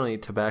 And I don't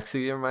eat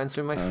tabaxi. It reminds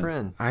me of my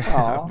friend.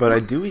 But I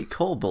do eat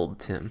kobold,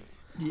 Tim.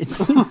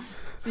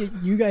 See,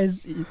 you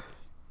guys,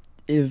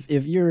 if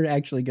you're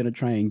actually gonna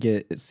try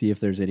and see if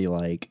there's any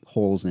like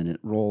holes in it,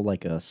 roll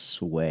like a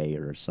sway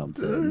or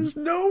something. There's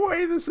no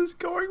way this is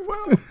going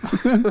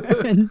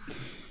well.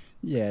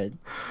 Yeah,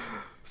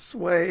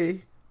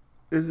 sway.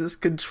 Is this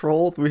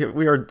controlled? We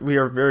are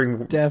very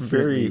definitely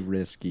very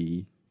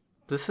risky.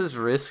 This is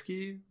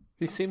risky.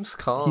 He seems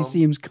calm. He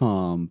seems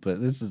calm,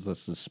 but this is a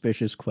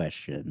suspicious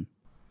question.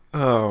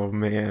 Oh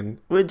man,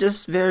 we're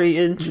just very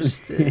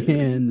interested.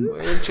 And We're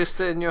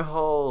interested in your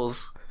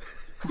holes.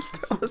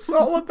 Tell us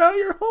all about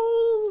your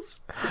holes.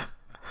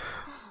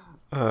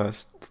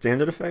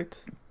 Standard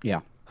effect?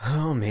 yeah,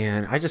 Oh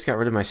man, I just got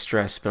rid of my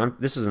stress,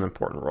 but this is an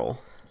important roll.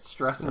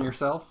 Stressing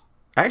yourself?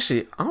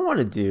 Actually, I want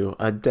to do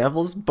a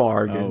devil's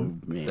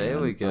bargain. oh man, There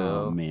we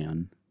go. Oh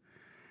man,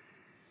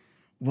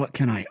 what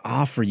can I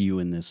offer you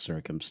in this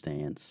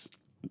circumstance?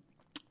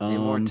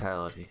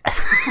 Immortality.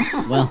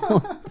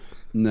 Well,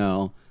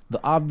 no. The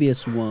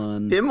obvious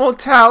one,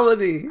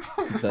 Immortality.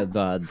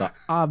 the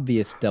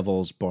obvious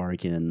devil's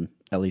bargain,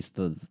 at least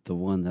the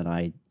one that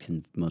I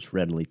can most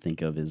readily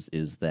think of is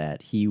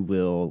that he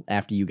will,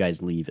 after you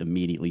guys leave,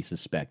 immediately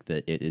suspect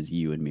that it is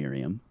you and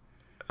Miriam.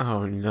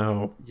 Oh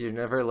no. You're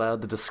never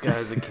allowed to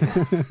disguise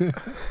again.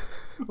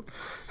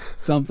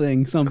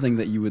 Something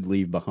that you would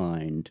leave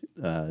behind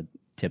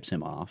tips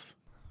him off.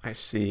 I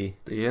see.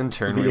 The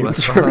intern The we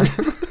left intern.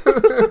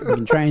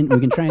 behind. We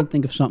can try and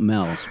think of something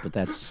else, but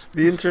that's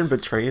The intern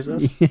betrays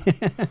us?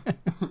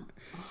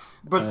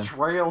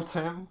 Betrayal,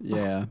 Tim?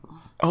 yeah.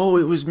 Oh,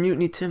 it was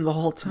Mutiny Tim the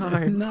whole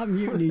time. Not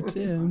Mutiny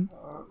Tim.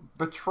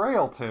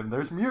 Betrayal, Tim.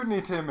 There's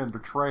Mutiny Tim and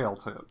Betrayal,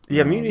 Tim.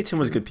 Yeah, Mutiny Tim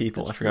was good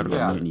people. I forgot about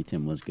Yeah. that. Mutiny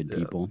Tim was good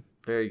people.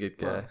 Very good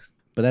guy.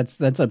 But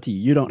that's up to you.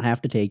 You don't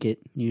have to take it,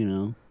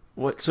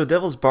 What? So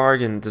devil's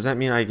bargain, does that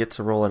mean I get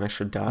to roll an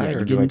extra die,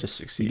 or do I just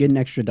You succeed? get an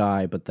extra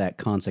die, but that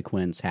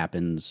consequence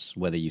happens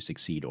whether you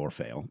succeed or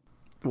fail.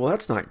 Well,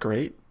 that's not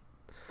great.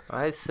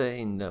 I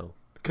say no.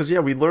 Because, yeah,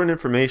 we learn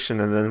information,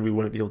 and then we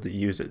wouldn't be able to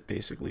use it,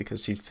 basically,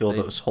 because he'd fill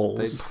those They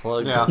holes.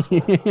 plug Yeah. those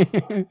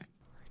holes.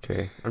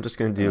 Okay, I'm just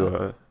going to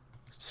do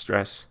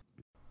stress.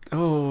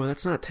 Oh,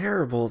 that's not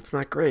terrible. It's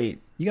not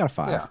great. You got a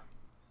 5.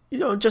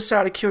 Yeah. Just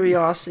out of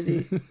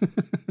curiosity.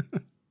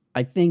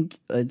 I think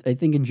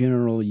in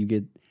general you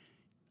get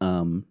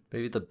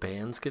Maybe the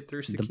bands get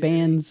through the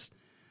security.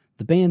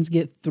 bands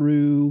get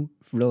through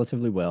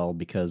relatively well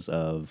because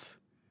of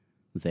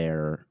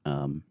their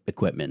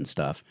equipment and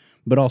stuff,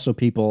 but also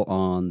people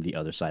on the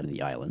other side of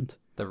the island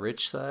The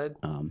rich side?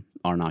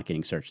 are not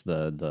getting searched.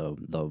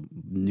 The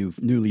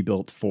newly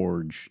built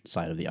forge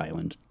side of the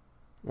island.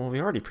 Well,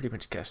 we already pretty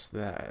much guessed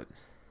that.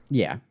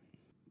 Yeah,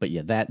 but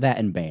yeah, that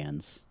and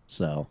bands.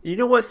 So You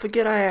know what?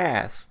 Forget I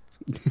asked.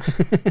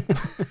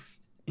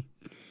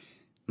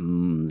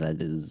 that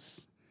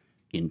is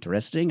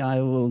interesting.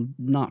 I will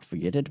not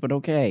forget it, but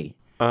okay.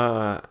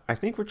 I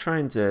think we're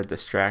trying to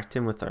distract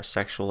him with our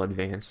sexual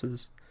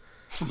advances.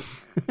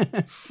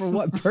 For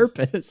what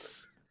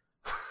purpose?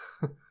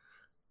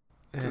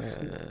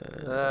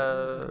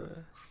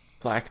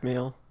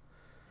 Blackmail.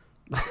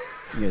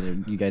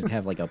 You guys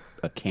have like a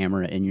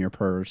camera in your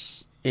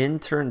purse.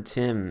 Intern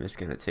Tim is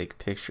going to take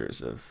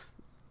pictures of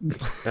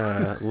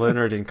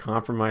Leonard in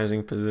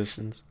compromising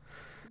positions.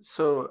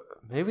 So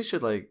maybe we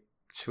should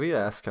we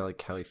ask how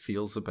he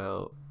feels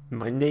about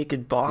My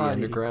naked the body.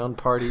 underground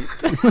party?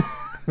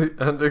 The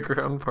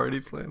underground party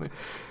planning.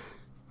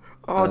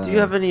 Oh, do you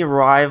have any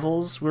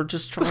rivals? We're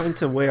just trying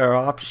to weigh our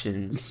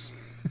options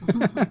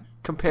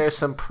Compare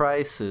some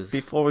prices.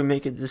 before we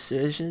make a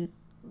decision.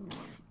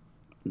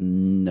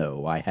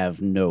 No, I have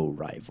no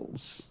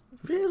rivals.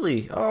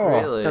 Really? Oh,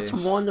 Really? that's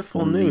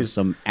wonderful Only news.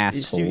 some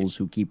assholes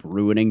who keep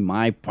ruining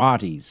my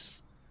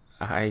parties.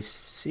 I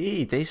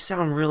see. They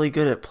sound really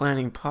good at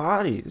planning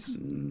parties.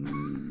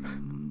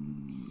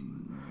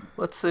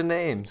 What's their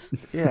names?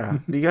 Yeah,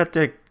 you got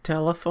their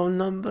telephone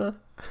number?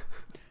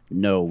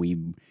 No,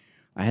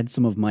 I had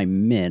some of my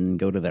men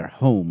go to their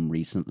home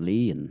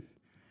recently, and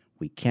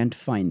we can't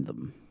find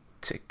them.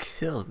 To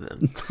kill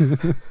them.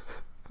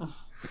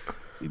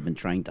 We've been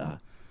trying to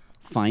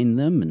find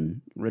them and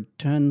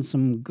return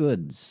some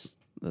goods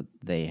that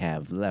they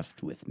have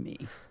left with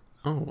me.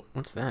 Oh,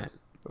 what's that?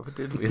 What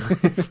did we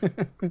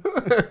leave?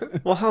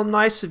 Well, how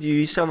nice of you.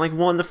 You sound like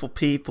wonderful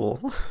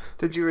people.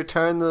 Did you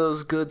return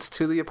those goods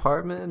to the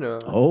apartment?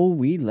 Or? Oh,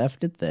 we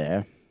left it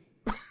there.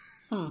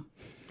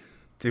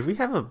 Did we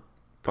have a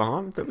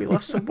bomb that we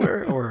left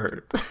somewhere?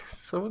 Or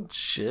Someone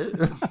shit?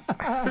 did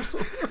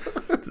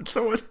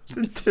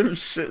Tim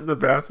shit in the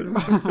bathroom?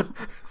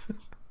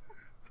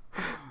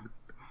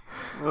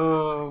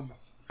 Well,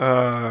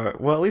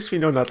 at least we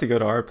know not to go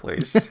to our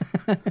place.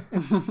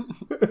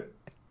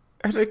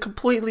 And a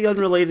completely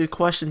unrelated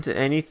question to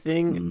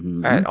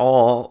anything at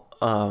all,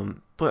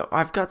 but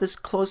I've got this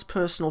close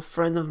personal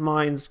friend of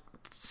mine's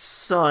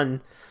son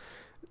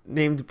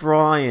named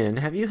Brian.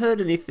 Have you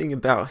heard anything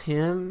about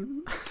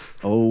him?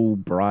 Oh,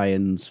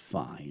 Brian's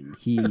fine.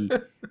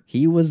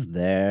 He was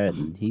there,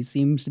 and he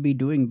seems to be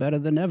doing better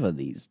than ever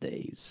these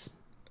days.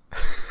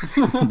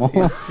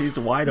 He's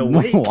wide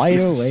awake.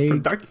 He's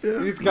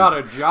productive. He's got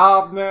a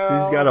job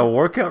now. He's got a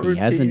workout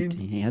routine.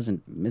 He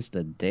hasn't missed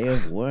a day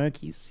of work.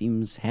 He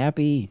seems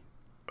happy.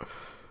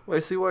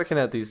 Where's he working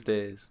at these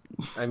days?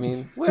 I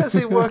mean, where's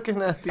he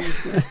working at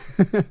these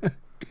days?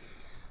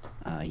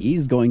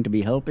 He's going to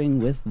be helping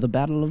with the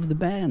Battle of the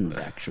Bands,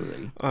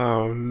 actually.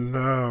 Oh,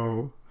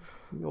 no.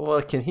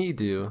 What can he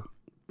do?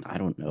 I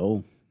don't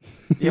know.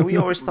 Yeah, we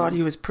always thought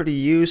he was pretty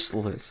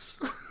useless.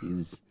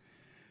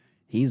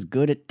 He's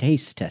good at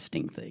taste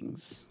testing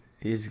things.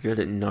 He's good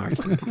at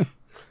narking.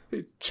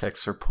 He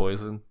checks for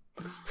poison.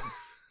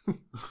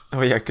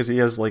 Oh, yeah, because he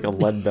has, like, a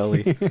lead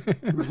belly.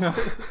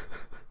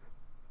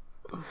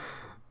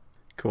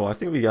 Cool, I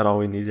think we got all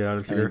we needed out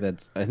of here.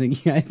 I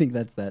think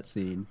that's that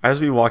scene.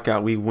 As we walk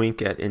out, we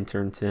wink at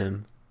intern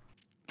Tim.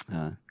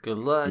 Good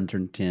luck.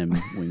 Intern Tim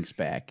winks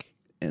back,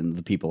 and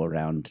the people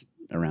around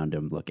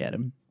him look at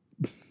him.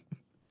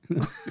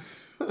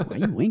 Why are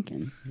you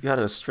winking? You got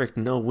a strict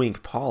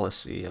no-wink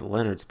policy at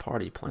Leonard's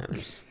Party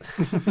Planners.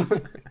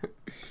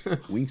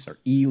 Winks are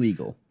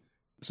illegal.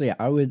 So yeah,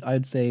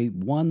 I'd say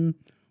one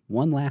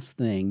last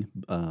thing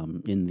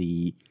in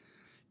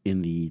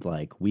the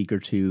like week or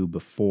two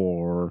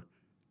before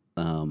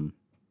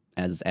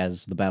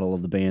as the Battle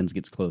of the Bands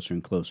gets closer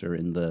and closer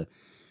in the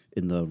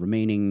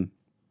remaining,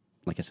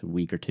 like I said,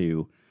 week or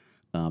two.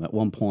 At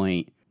one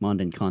point,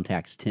 Mondin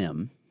contacts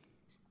Tim.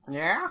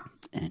 Yeah?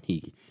 And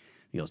he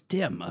goes,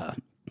 Tim,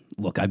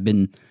 look, I've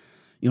been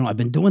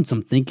doing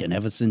some thinking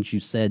ever since you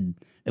said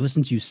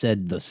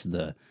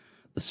the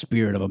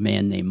spirit of a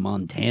man named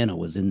Montana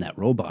was in that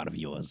robot of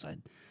yours.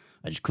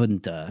 I just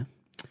couldn't I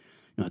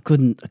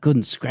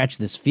couldn't scratch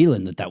this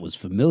feeling that was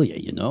familiar,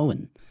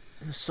 and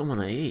Someone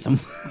I ate.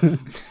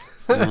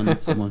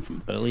 someone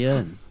from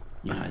earlier,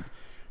 and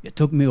it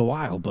took me a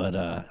while, but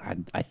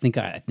I think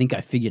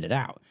I figured it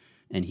out.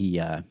 And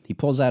he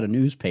pulls out a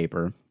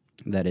newspaper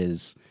that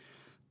is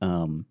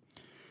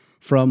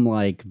from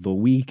like the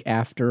week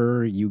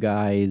after you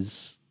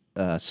guys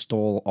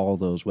stole all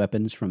those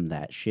weapons from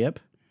that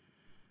ship.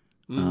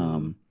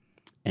 And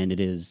it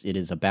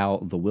is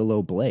about the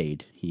Willow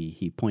Blade.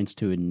 He points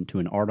to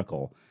an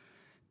article,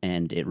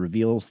 and it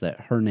reveals that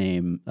her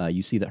name.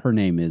 You see that her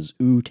name is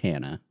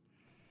Utana.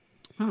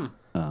 He's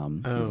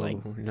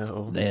like,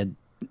 no,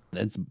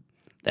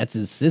 that's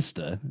his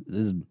sister.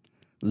 This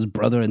is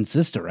brother and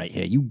sister right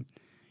here.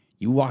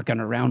 You walking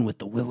around with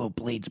the Willow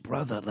Blade's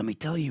brother. Let me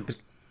tell you.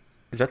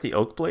 Is that the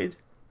Oak Blade?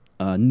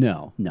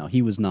 No,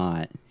 he was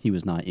not. He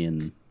was not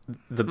in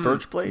the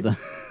Birch Blade.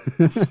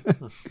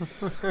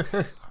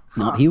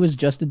 No, he was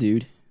just a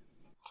dude.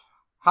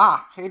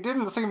 He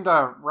didn't seem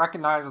to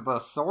recognize the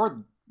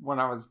sword when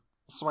I was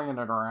swinging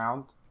it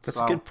around. That's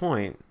a good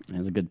point.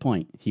 That's a good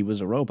point. He was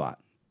a robot.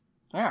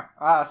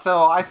 Yeah,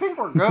 so I think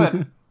we're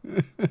good.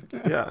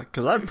 Yeah,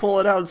 because I pull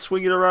it out and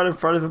swing it around in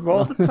front of him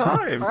all the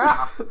time.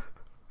 Yeah.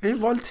 Hey,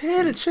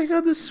 Montana, check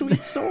out this sweet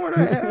sword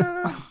I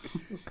have.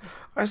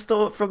 I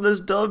stole it from this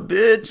dumb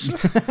bitch.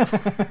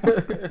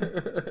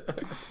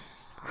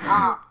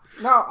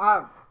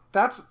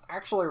 That's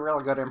actually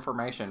really good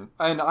information.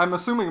 And I'm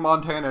assuming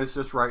Montana is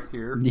just right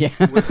here. Yeah.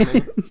 With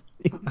me.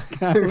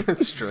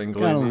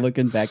 Strangling Kind of me.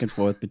 looking back and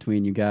forth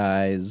between you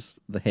guys.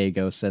 The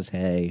Hago says,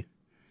 "Hey."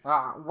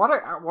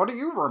 What do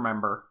you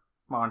remember,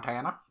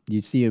 Montana?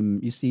 You see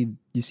him. You see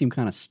him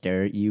kind of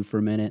stare at you for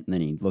a minute, and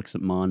then he looks at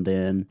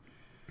Mondin,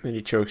 And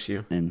he chokes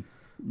you. and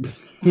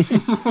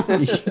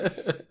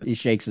he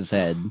shakes his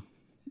head.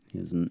 He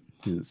doesn't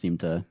seem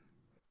to.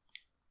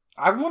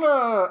 I want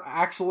to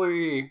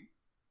actually...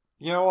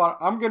 You know what?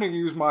 I'm going to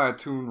use my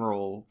attune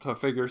roll to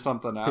figure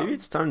something out. Maybe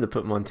it's time to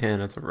put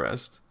Montana to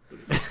rest.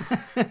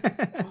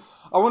 I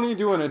want to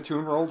do an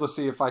attune roll to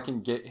see if I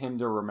can get him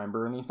to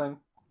remember anything.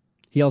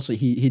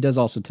 He does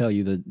also tell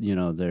you that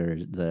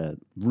the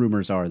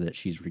rumors are that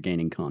she's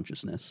regaining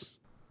consciousness.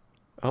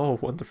 Oh,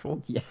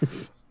 wonderful.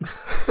 Yes.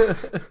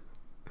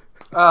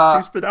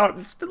 She's been out.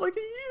 It's been like a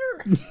year.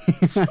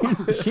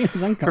 She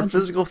was Her unconscious.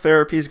 physical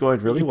therapy is going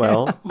really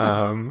well.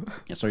 Yeah,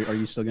 so are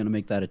you still going to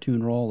make that a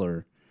tune roll,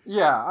 or?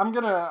 Yeah, I'm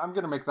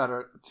gonna make that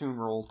a tune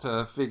roll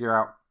to figure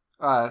out,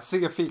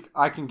 see if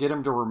I can get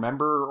him to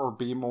remember or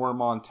be more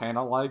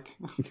Montana-like.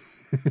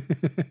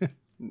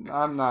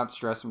 I'm not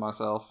stressing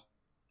myself.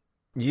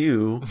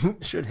 You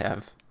should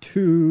have.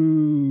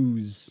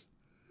 2s.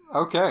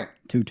 Okay.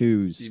 2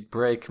 2s. You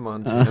break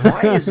Montana.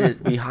 Why is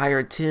it we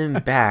hired Tim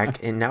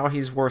back and now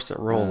he's worse at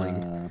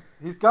rolling?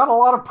 He's got a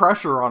lot of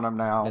pressure on him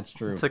now. That's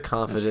true. It's a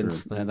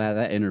confidence That's true. thing.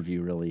 That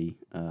interview really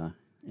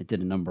it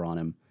did a number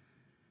on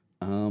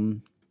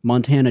him.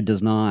 Montana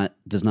does not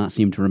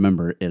seem to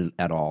remember it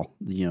at all.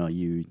 You know,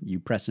 you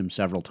press him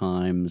several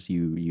times.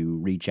 You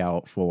reach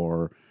out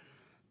for.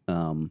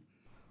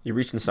 You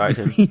reach inside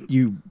him.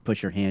 You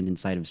push your hand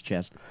inside of his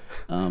chest.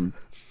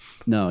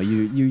 No,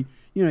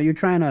 you're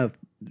trying to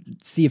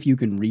see if you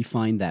can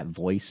refine that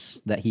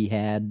voice that he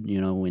had. You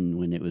know,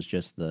 when it was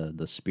just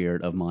the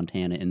spirit of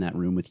Montana in that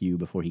room with you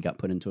before he got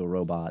put into a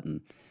robot, and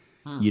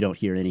you don't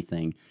hear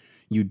anything.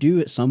 You do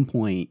at some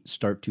point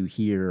start to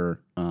hear.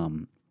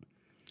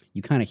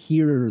 You kind of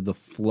hear the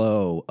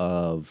flow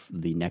of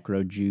the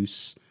necro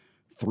juice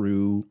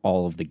through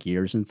all of the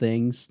gears and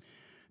things,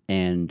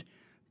 and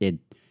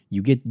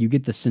you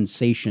get the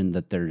sensation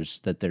that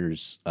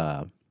there's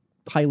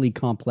highly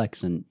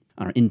complex and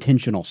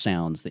intentional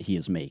sounds that he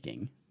is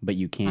making, but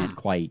you can't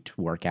quite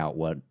work out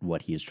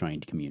what he is trying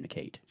to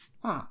communicate.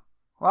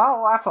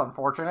 Well, that's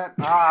unfortunate.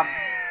 I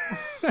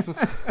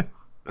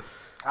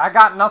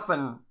got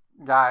nothing,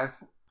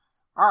 guys.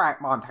 All right,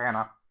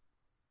 Montana.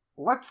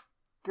 Let's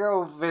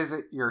go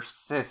visit your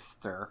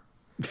sister.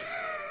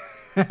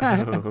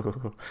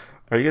 Oh.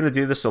 Are you going to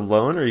do this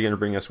alone or are you going to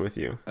bring us with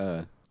you?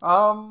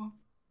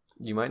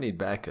 You might need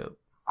backup.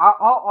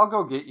 I'll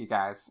go get you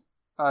guys.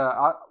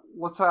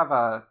 Let's have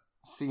a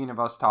scene of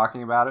us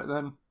talking about it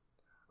then.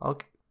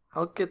 I'll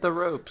get the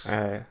ropes.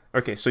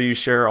 Okay, so you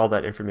share all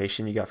that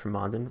information you got from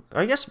Mondin.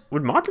 I guess,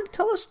 would Mondin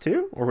tell us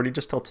too? Or would he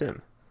just tell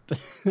Tim?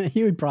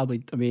 He would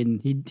probably,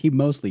 he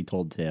mostly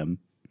told Tim.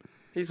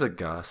 He's a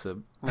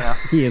gossip. Yeah.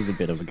 He is a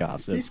bit of a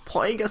gossip. He's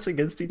playing us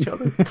against each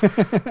other.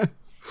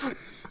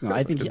 No,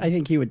 I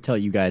think he would tell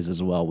you guys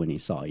as well when he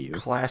saw you.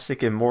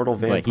 Classic immortal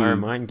vampire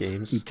mind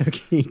games.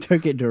 He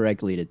took it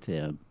directly to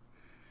Tim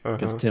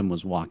because Tim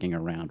was walking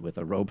around with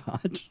a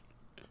robot.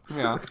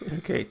 Yeah.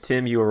 Okay,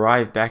 Tim, you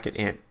arrive back at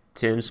Aunt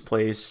Tim's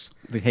place.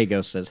 The Hey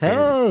Ghost says,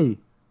 "Hey."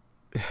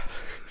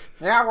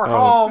 Yeah, we're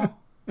home.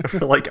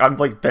 I'm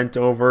bent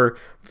over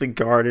the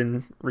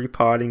garden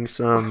repotting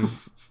some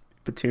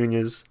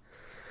petunias,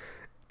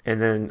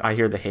 and then I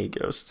hear the Hey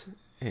Ghost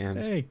and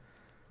Hey.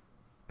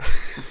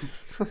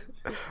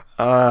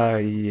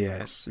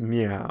 Yes,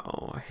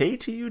 meow. Hey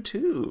to you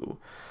too,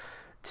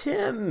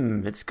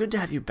 Tim. It's good to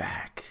have you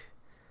back.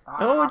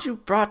 Oh, and you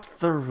brought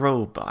the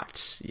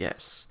robot.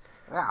 Yes.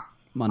 Yeah.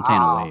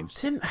 Montana waves.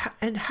 Tim,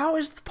 and how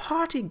is the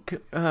party?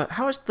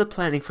 How is the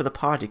planning for the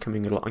party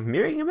coming along?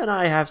 Miriam and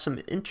I have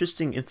some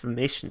interesting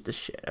information to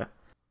share.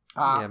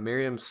 Yeah,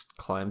 Miriam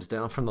climbs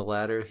down from the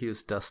ladder. He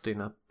was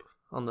dusting up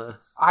on the...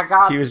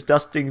 He was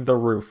dusting the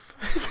roof.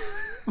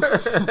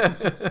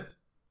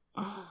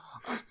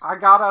 I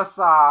got us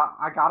a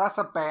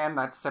band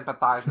that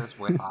sympathizes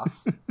with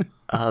us.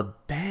 A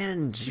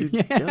band, you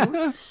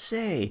don't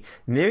say.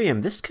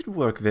 Miriam, this could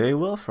work very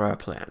well for our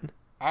plan.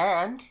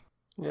 And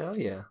Yeah.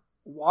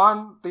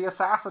 the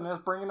assassin is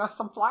bringing us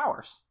some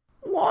flowers.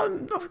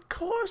 Of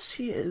course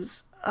he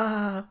is.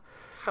 How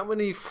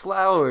many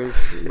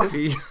flowers is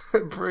he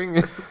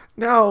bringing?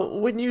 Now,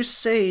 when you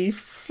say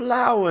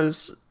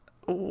flowers,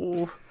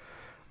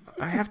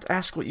 I have to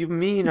ask what you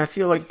mean. I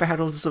feel like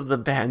battles of the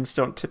bands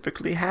don't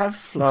typically have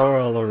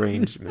floral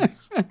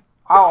arrangements.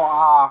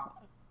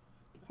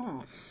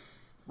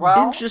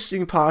 Well,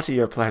 Interesting party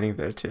you're planning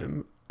there,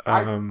 Tim.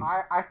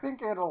 I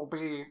think it'll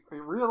be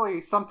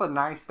really something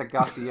nice to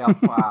gussy up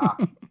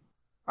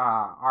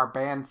our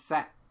band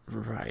set.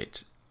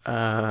 Right.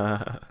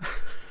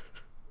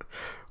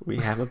 We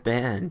have a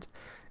band.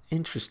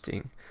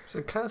 Interesting. So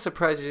I'm kind of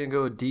surprised you didn't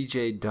go with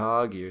DJ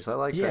Dog Ears. I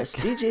like Yes,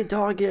 that. DJ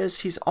Dog Ears,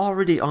 he's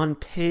already on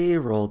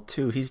payroll,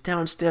 too. He's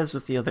downstairs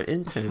with the other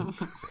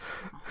interns.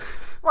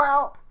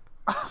 Well,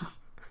 I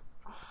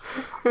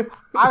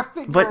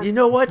figured... But you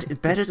know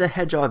what? Better to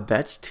hedge our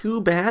bets.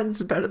 2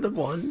 bands better than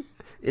 1.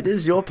 It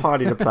is your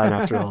party to plan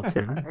after all,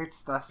 Tim.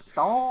 It's the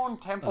Stone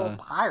Temple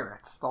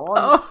Pirates. The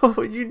ones...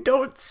 Oh, you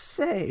don't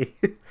say.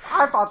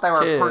 I thought they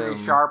were Tim.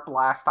 pretty sharp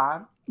last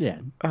time.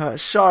 Yeah.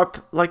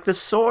 Sharp like the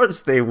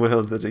swords they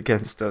wielded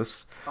against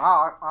us.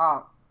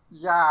 Yeah.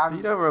 Do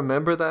you don't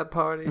remember that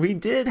party? We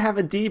did have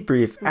a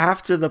debrief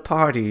after the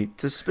party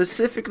to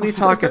specifically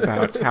talk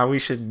about how we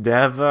should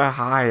never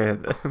hire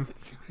them.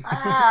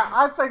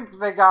 I think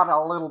they got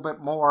a little bit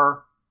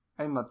more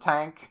in the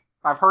tank.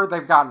 I've heard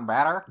they've gotten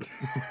better.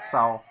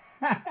 So,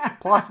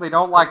 plus they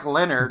don't like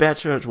Leonard.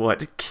 Better at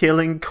what?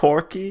 Killing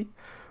Corky?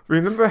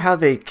 Remember how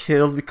they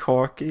killed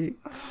Corky?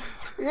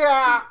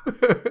 Yeah,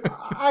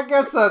 I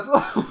guess that's.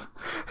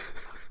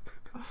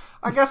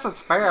 I guess it's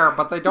fair,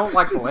 but they don't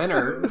like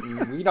Leonard.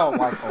 And we don't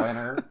like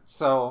Leonard,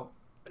 so.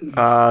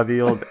 The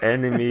old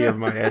enemy of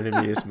my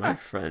enemy is my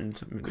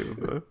friend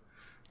maneuver.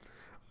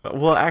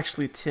 Well,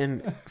 actually,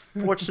 Tim,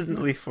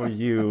 fortunately for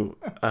you,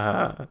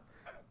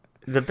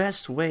 the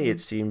best way,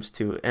 it seems,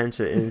 to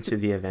enter into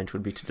the event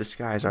would be to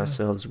disguise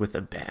ourselves with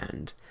a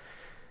band.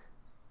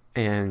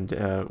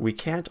 And we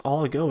can't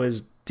all go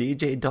as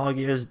DJ Dog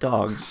Ears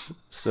Dogs,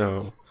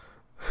 so...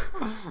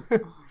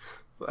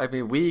 I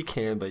mean, we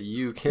can, but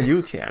you can't.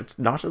 You can't.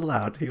 Not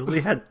allowed. He only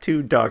had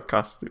 2 dog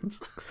costumes.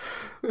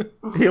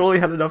 He only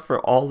had enough for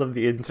all of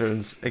the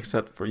interns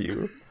except for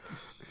you.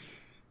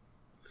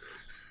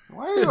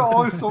 Why are you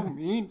always so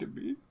mean to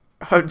me?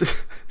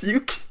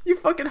 You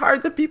fucking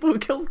hired the people who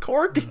killed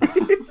Corky.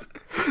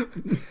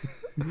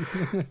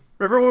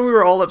 Remember when we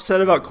were all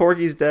upset about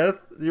Corky's death?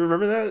 You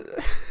remember that?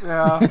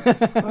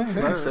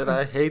 Yeah. You said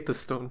I hate the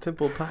Stone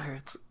Temple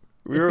Pirates.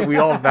 We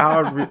all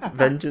vowed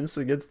vengeance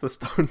against the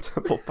Stone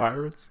Temple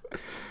Pirates.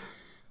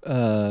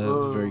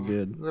 That's very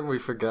good. Then we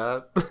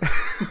forgot.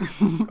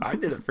 I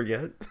didn't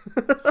forget.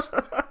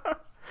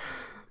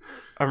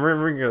 I'm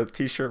remembering a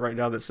t-shirt right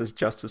now that says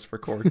Justice for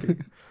Corky.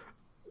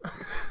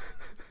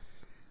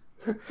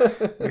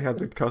 We had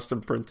them custom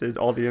printed.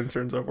 All the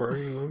interns are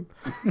wearing them.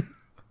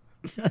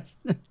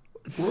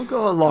 We'll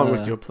go along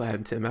with your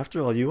plan, Tim.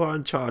 After all, you are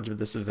in charge of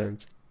this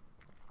event.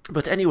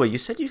 But anyway, you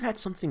said you had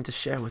something to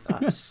share with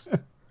us.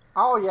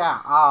 Oh yeah.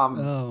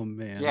 Oh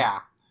man. Yeah.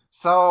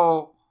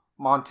 So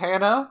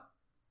Montana,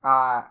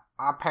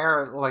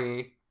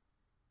 apparently,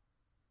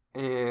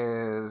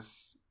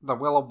 is the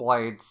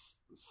Willowblade's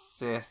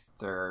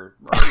sister.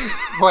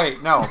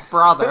 Wait, no,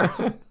 brother.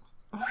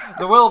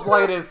 The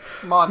Willowblade is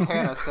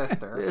Montana's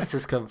sister. This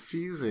is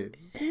confusing.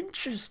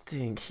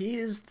 Interesting. He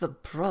is the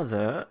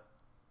brother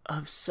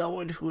of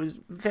someone who is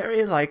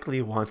very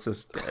likely wants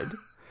us dead.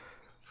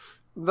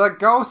 The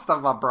ghost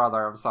of a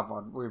brother of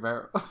someone we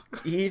very.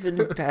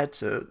 Even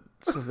better.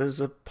 So there's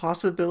a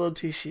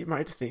possibility she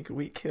might think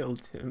we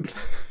killed him.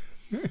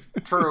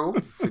 True.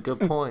 It's a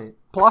good point.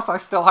 Plus, I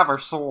still have her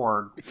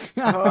sword.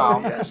 Oh,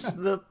 yes,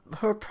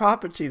 her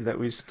property that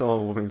we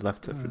stole when we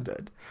left her for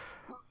dead.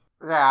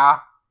 Yeah.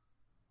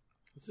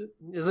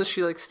 Isn't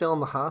she like still in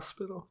the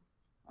hospital?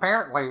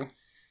 Apparently.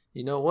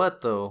 You know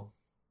what though?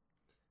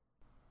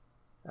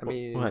 I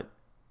mean, What?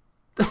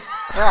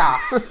 Yeah.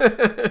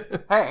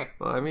 Hey.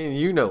 Well, I mean,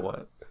 you know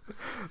what?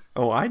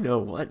 Oh, I know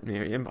what,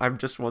 Miriam. I'm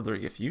just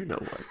wondering if you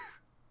know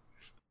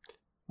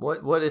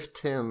what. What if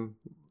Tim,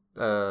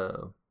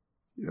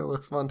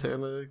 lets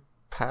Montana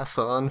pass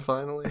on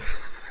finally?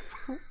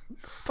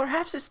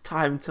 Perhaps it's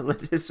time to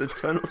let his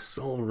eternal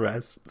soul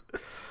rest.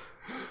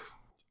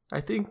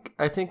 I think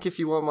if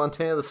you want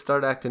Montana to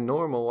start acting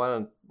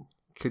normal,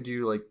 could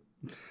you like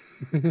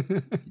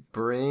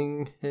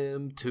bring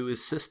him to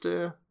his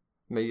sister?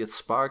 Maybe it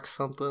sparks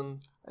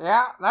something.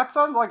 Yeah, that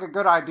sounds like a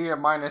good idea,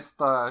 minus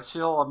the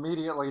she'll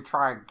immediately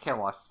try and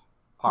kill us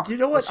part. You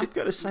know what? I'm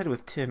gonna side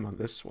with Tim on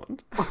this one.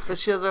 But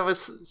she doesn't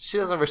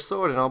have her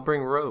sword, and I'll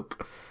bring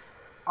rope.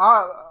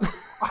 But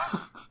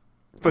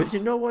you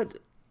know what?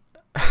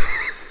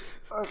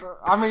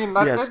 I mean,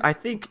 that Yes, did... I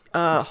think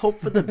hope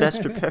for the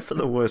best, prepare for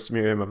the worst,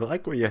 Miriam. I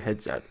like where your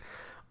head's at.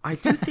 I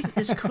do think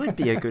this could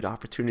be a good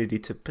opportunity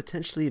to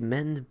potentially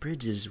mend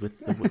bridges with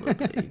the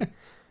Willowblade.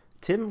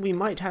 Tim, we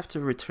might have to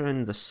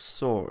return the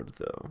sword,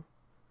 though.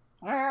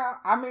 Yeah,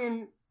 I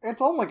mean,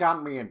 it's only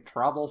gotten me in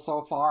trouble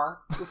so far,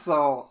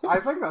 so I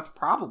think that's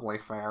probably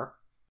fair.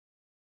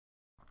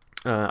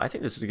 I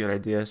think this is a good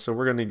idea. So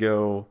we're gonna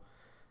go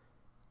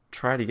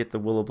try to get the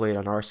Willowblade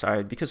on our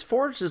side because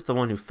Forge is the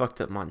one who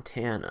fucked up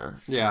Montana.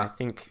 Yeah, and I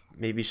think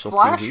maybe she'll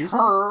Slash see reason.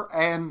 her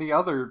and the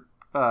other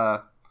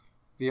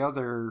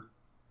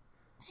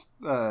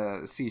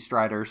Sea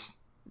Striders.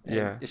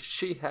 Yeah, If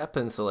she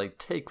happens to like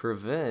take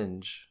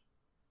revenge,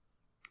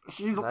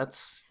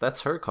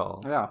 that's her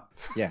call. Yeah.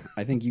 Yeah,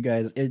 I think you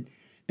guys. It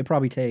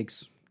probably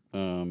takes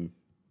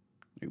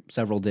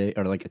several days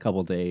or like a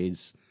couple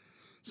days.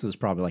 So there's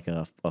probably like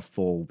a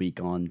full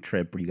week on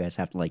trip where you guys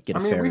have to like get a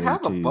ferry. We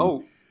have to, a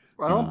boat.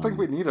 I don't think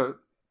we need a.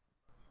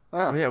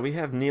 Oh, yeah, we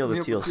have Neil the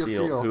Neil Teal the Teal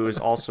Seal, Seal. who has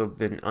also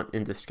been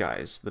in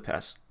disguise the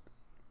past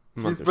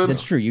month He's or been- so.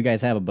 That's true. You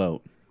guys have a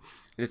boat.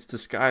 It's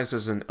disguised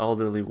as an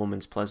elderly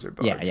woman's pleasure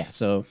barge. Yeah.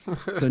 So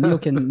Neil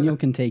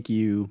can take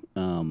you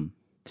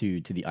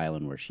to the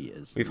island where she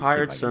is. We've See if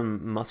hired I can-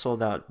 some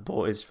muscled out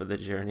boys for the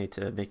journey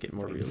to make it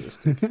more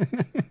realistic.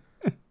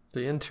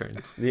 The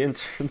interns. The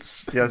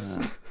interns, yes.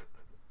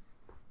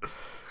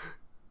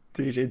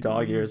 DJ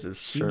Dog Ears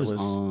is She was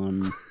shirtless,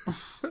 on.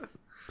 I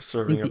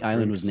serving think the up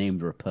island was drinks.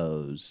 named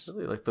Repose.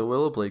 Really, like the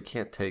Willowblade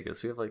can't take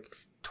us. We have like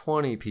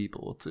 20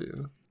 people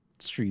too.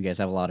 It's true. You guys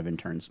have a lot of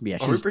interns. But yeah,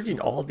 Are we she's bringing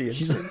all the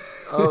she's- interns?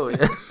 Oh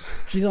yeah.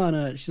 she's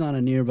on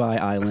a nearby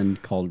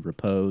island called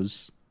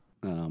Repose.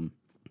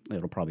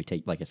 It'll probably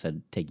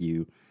take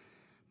you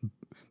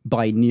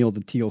by Neil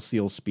the Teal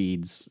Seal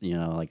speeds.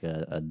 Like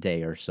a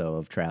day or so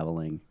of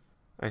traveling.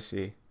 I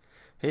see.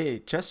 Hey,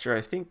 Chester,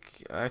 I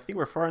think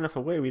we're far enough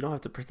away. We don't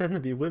have to pretend to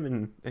be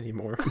women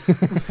anymore.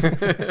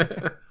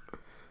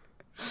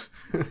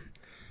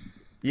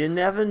 You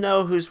never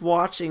know who's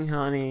watching,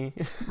 honey.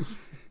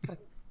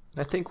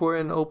 I think we're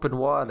in open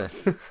water.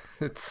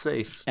 It's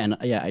safe. And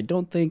yeah, I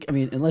don't think. I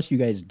mean, unless you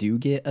guys do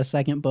get a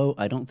second boat,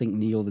 I don't think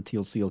Neil the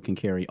Teal Seal can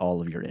carry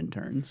all of your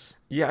interns.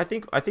 Yeah, I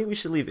think we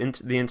should leave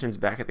the interns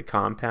back at the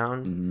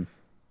compound. Mm-hmm.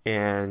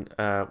 And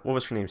what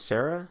was her name?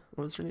 Sarah?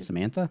 What was her name?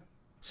 Samantha.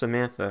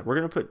 Samantha. We're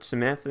gonna put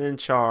Samantha in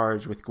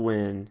charge with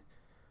Gwen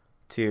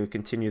to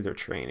continue their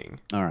training.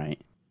 All right.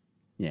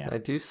 Yeah.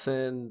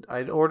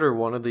 I'd order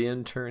one of the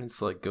interns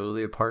to like go to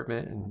the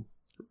apartment and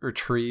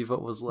retrieve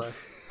what was left.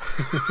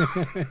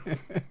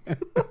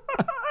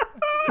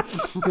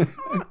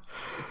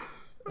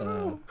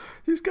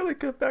 He's gonna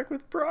come back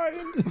with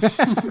Brian.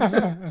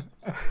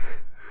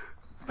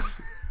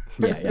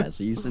 Yeah.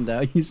 So you send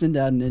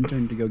out an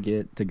intern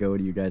to go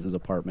to you guys'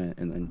 apartment,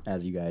 and then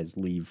as you guys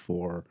leave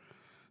for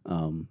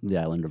the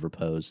island of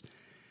repose.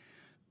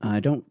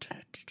 I don't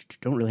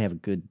really have a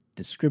good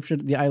description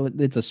of the island.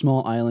 It's a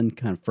small island,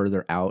 kind of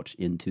further out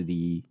into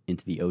the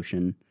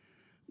ocean.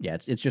 Yeah,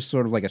 it's just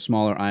sort of like a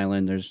smaller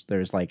island.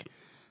 There's like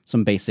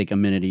some basic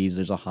amenities.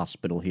 There's a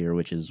hospital here,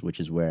 which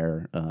is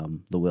where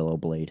the Willow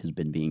Blade has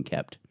been being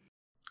kept.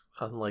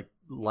 On like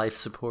life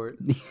support.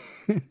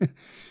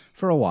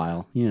 For a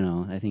while,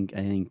 I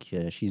think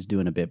she's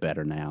doing a bit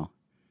better now,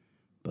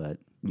 but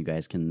you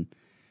guys can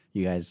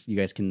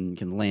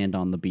land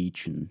on the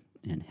beach and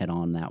head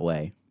on that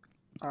way.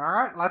 All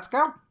right, let's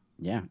go.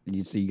 Yeah,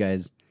 so you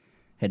guys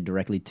head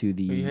directly to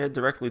the. We head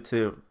directly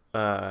to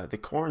the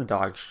corn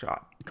dog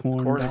shop.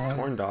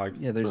 Corn dog.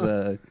 Yeah, there's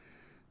a.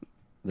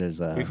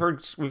 We've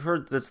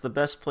heard that's the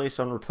best place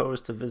on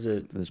Repose to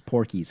visit. There's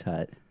Porky's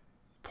Hut.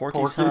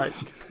 Porky's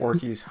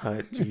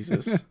Hut.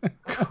 Jesus.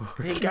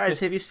 Hey guys,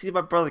 have you seen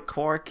my brother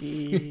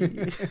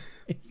Corky?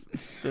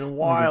 It's been a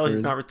while. He's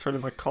not returning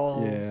my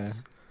calls. Yeah.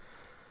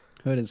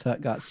 Hood's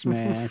hut got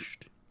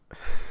smashed.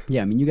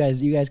 Yeah, I mean, you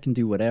guys can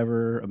do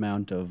whatever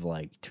amount of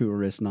like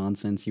tourist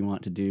nonsense you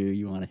want to do.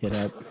 You want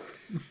to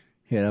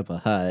hit up a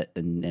hut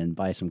and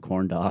buy some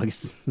corn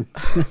dogs.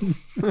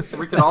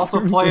 We can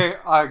also play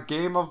a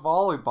game of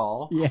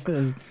volleyball. Yeah,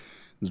 there's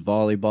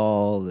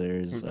volleyball.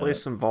 We play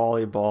some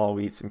volleyball.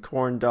 We eat some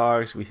corn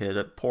dogs. We hit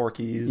up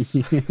Porky's.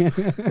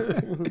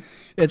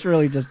 It's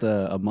really just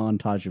a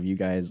montage of you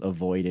guys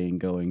avoiding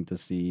going to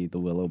see the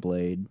Willow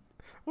Blade.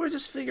 We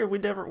just figured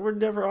we're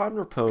never on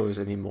Repose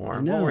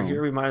anymore. While we're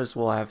here, we might as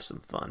well have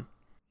some fun.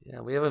 Yeah,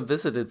 we haven't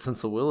visited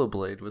since the Willow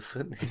Blade was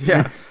sitting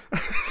Yeah.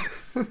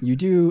 here. You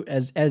do,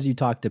 as you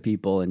talk to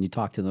people and you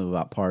talk to them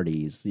about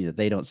parties,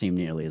 they don't seem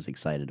nearly as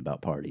excited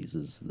about parties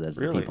as the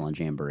people on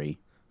Jamboree.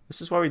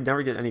 This is why we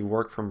never get any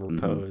work from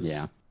Repose.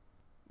 Yeah.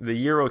 The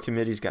Euro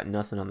committee's got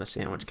nothing on the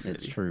sandwich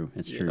committee.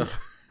 It's true.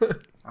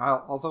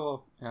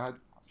 Although, I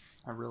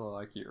really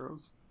like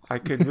Euros. I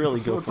could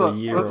really go for a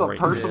euro. That's a right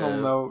personal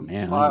now. note.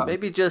 Yeah.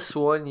 Maybe just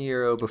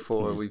 €1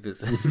 before we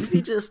visit.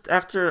 Maybe just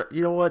after,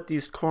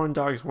 these corn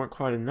dogs weren't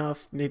quite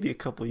enough. Maybe a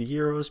couple of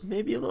euros.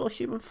 Maybe a little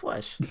human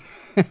flesh.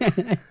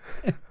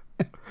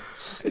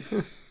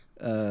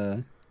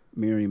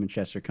 Miriam and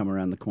Chester come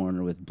around the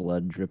corner with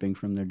blood dripping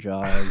from their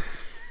jaws.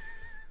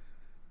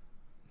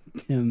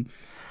 Tim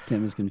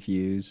is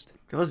confused.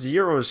 Those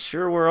euros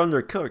sure were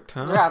undercooked,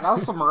 huh? Yeah, that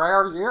was some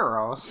rare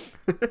Euros.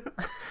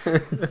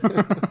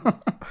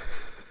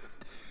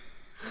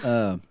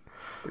 The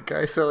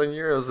guy selling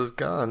euros is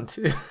gone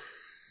too.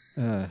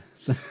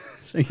 So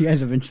you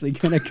guys eventually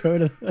gonna go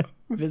to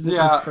visit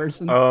this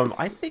person?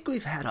 I think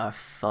we've had our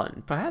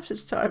fun. Perhaps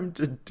it's time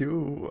to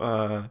do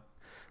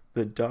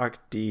the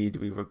dark deed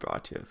we were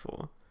brought here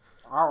for.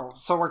 Oh,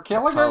 so we're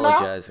killing her now?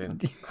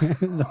 Apologizing.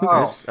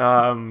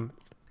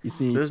 You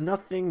see, there's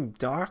nothing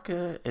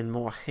darker and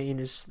more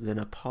heinous than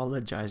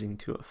apologizing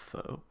to a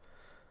foe.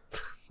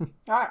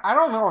 I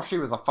don't know if she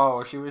was a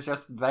foe. She was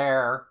just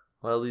there.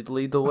 Well, you'd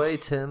lead the way,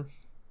 Tim.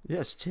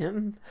 Yes,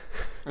 Tim.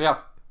 Yeah.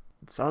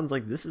 It sounds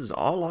like this is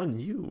all on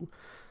you.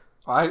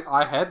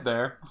 I head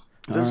there.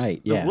 all right,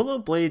 yeah.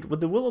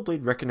 Would the Willow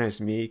Blade recognize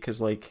me? Because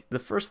the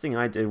first thing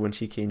I did when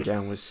she came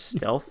down was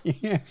stealth. She's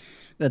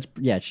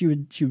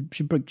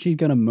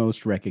gonna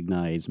most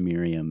recognize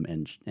Miriam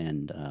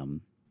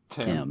and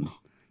Tim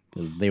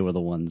because they were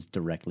the ones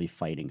directly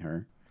fighting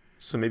her.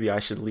 So maybe I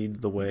should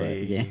lead the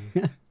way.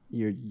 But, yeah,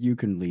 you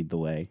can lead the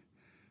way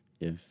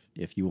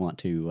if you want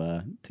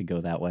to go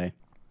that way.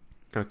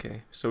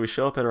 Okay, so we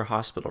show up at her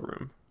hospital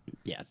room.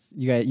 Yes,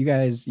 you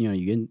guys,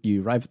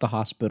 you arrive at the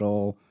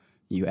hospital.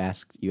 You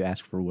ask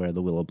for where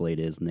the Willow Blade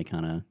is, and they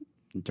kind of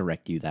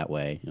direct you that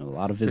way. A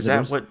lot of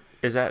visitors.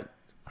 Is that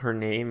her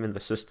name in the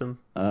system?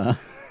 Let's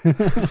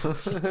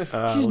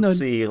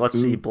see.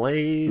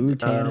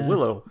 Blade.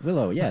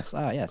 Willow. Yes.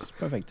 Yes.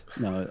 Perfect.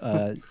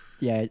 No.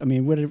 Yeah. I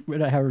mean,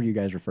 however you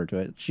guys refer to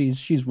it,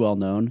 she's well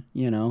known.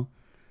 These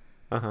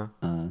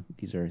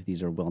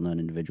are well known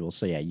individuals.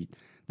 So yeah,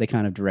 they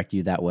kind of direct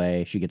you that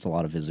way. She gets a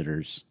lot of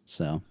visitors.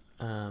 So.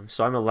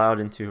 So I'm allowed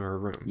into her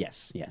room.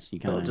 Yes. You They'll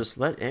kind of just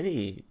let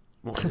any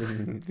Well,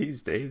 in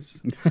these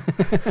days,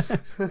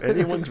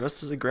 anyone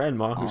dressed as a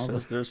grandma who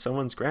says they're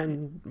someone's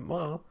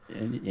grandma.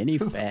 Any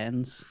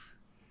fans?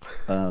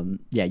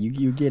 Yeah,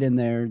 you get in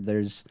there.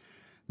 There's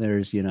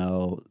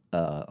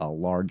a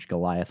large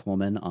Goliath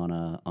woman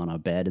on a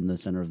bed in the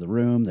center of the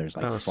room. There's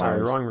like flowers.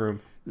 Sorry, wrong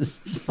room.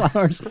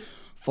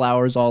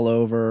 flowers all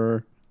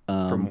over.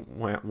 From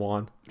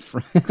Juan.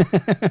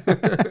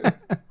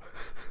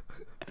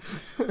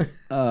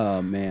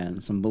 Oh man,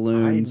 some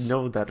balloons. I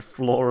know that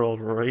floral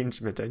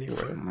arrangement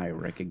anywhere. I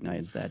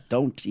recognize that.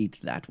 Don't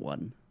eat that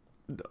one.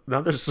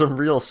 Now there's some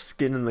real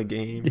skin in the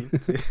game.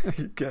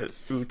 You got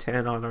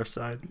Utan on our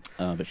side.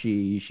 But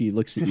she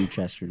looks at you,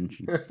 Chester, and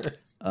she,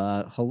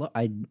 hello.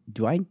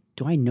 Do I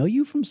know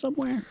you from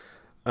somewhere?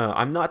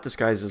 I'm not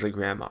disguised as a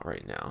grandma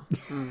right now.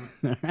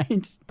 All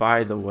right.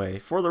 By the way,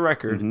 for the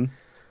record,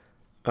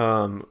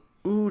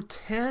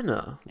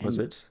 Utana, was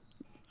it?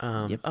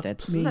 Yep,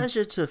 that's a me.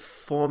 pleasure to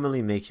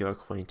formally make your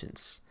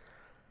acquaintance.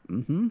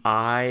 Mm-hmm.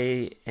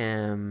 I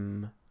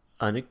am,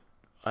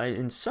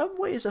 in some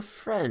ways, a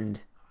friend.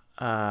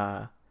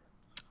 I've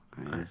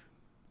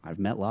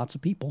met lots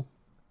of people.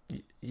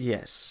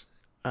 Yes.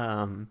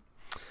 I'm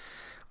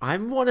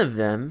one of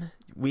them.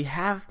 We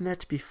have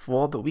met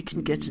before, but we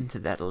can get into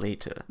that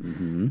later.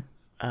 Mm-hmm.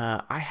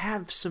 I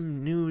have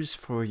some news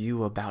for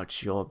you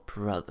about your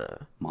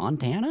brother.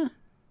 Montana?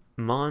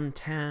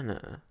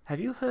 Have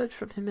you heard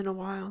from him in a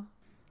while?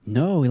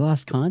 No, we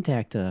lost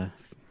contact a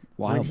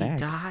while back. When he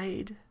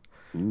died?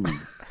 Ooh.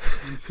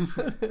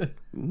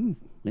 Ooh.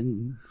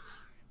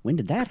 When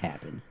did that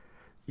happen?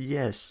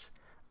 Yes.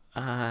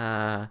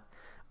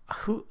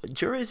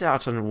 Jury's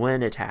out on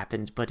when it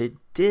happened, but it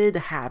did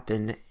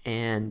happen,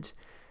 and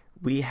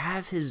we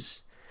have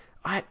his...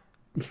 I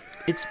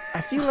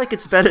feel like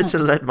it's better to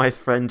let my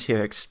friend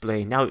here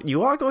explain. Now,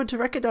 you are going to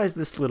recognize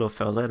this little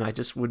fella, and I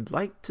just would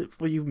like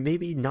for you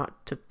maybe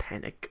not to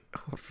panic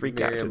or freak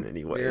out in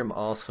any way. Miriam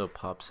also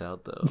pops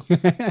out, though.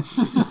 It's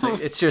just like,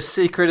 it's your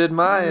secret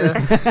admirer.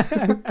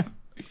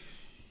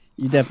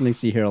 You definitely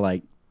see her,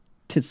 like,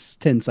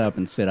 tense up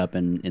and sit up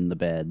in the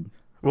bed.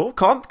 Well,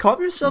 calm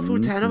yourself,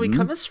 Utana. We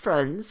come as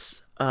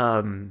friends.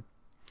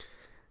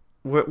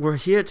 We're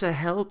here to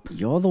help.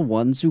 You're the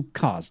ones who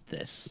caused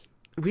this.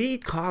 We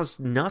caused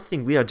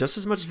nothing. We are just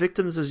as much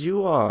victims as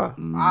you are.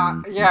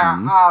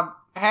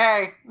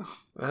 Hey.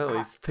 Well,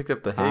 he's picked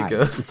up the hay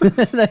ghost.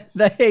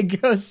 the hay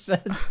ghost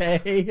says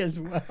hey as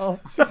well.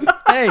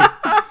 Hey.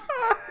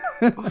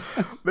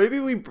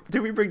 Maybe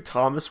did we bring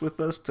Thomas with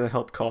us to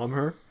help calm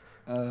her?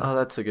 Oh,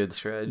 that's a good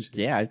strategy.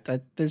 Yeah,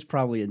 there's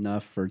probably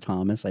enough for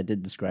Thomas. I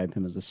did describe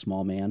him as a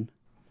small man.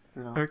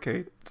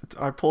 Okay,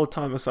 I pulled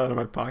Thomas out of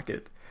my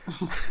pocket.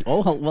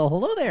 Oh, well,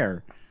 hello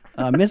there.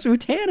 Miss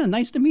Utana,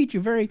 nice to meet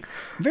you. Very,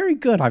 very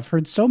good. I've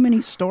heard so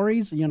many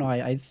stories. You know,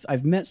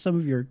 I've met some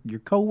of your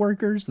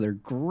coworkers. They're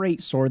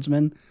great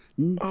swordsmen.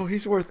 Oh,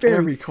 he's worth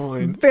every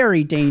coin.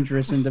 Very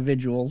dangerous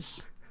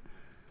individuals.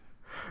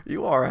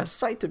 You are a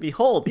sight to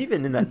behold,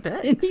 even in that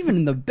bed. And even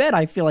in the bed,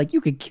 I feel like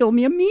you could kill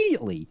me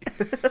immediately.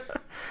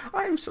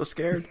 I am so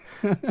scared.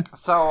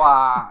 So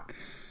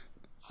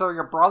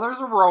your brother's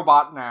a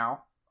robot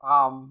now.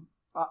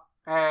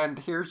 And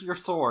here's your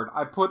sword.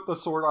 I put the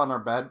sword on our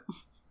bed.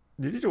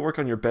 You need to work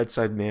on your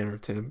bedside manner,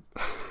 Tim.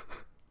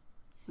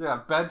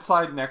 Yeah,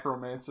 bedside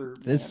necromancer.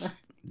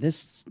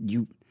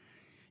 You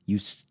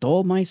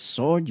stole my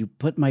sword. You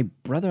put my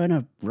brother in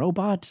a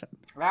robot.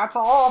 That's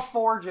all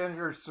Forge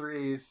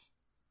Industries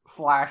 /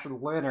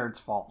 Leonard's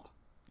fault.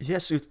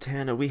 Yes,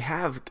 Utana, we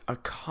have a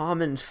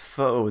common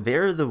foe.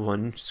 They're the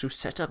ones who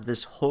set up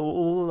this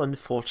whole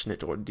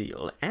unfortunate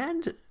ordeal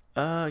and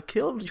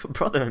killed your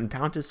brother and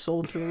bound his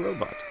soul to a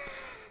robot.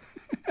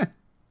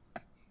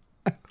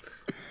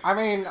 I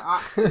mean,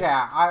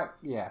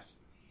 yes.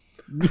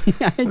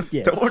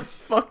 Yes. Don't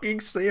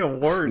fucking say a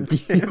word,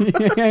 Tim.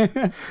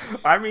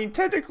 I mean,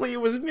 technically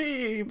it was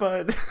me,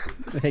 but...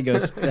 The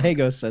hay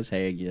ghost says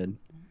hey again.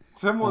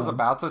 Tim was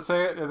about to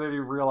say it, and then he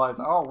realized,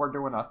 oh, we're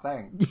doing a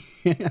thing.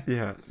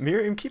 Yeah.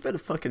 Miriam, keep a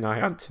fucking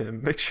eye on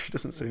Tim. Make sure he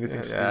doesn't say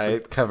anything stupid. I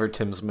covered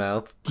Tim's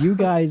mouth. Do you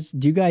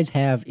guys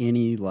have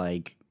any,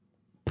 like,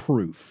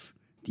 proof?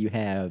 Do you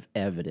have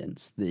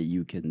evidence that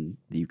you can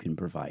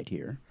provide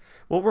here?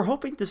 Well, we're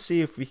hoping to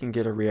see if we can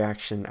get a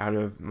reaction out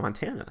of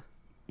Montana.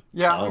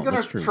 Yeah, I'm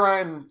gonna try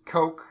and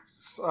coke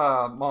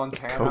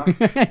Montana.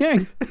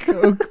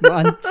 Coke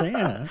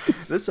Montana.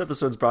 This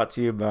episode's brought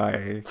to you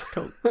by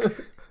Coke.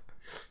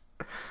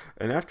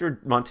 And after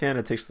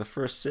Montana takes the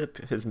first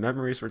sip, his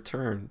memories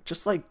return.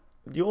 Just like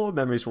your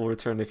memories will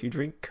return if you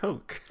drink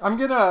Coke. I'm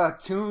gonna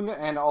tune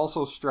and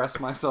also stress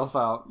myself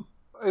out.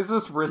 Is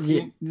this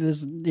risky?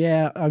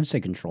 Yeah, I would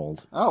say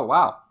controlled. Oh,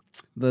 wow.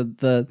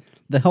 The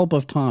help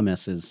of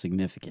Thomas is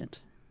significant.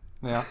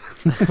 Yeah.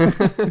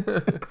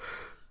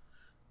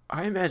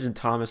 I imagine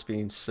Thomas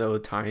being so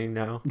tiny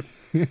now.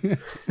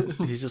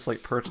 He's just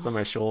like perched on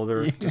my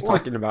shoulder, just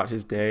talking about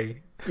his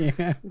day.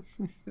 Yeah.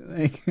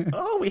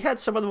 Oh, we had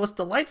some of the most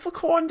delightful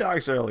corn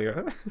dogs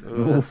earlier.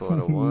 Ooh, that's what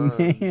it was.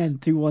 Man,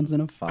 2 1s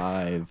and a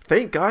 5.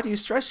 Thank God you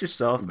stressed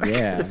yourself.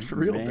 Yeah, It's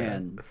real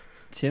man. bad.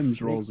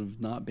 Tim's rolls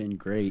have not been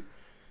great.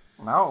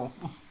 No.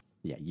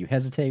 Yeah, you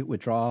hesitate,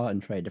 withdraw,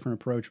 and try a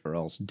different approach, or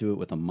else do it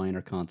with a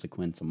minor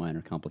consequence, a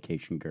minor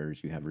complication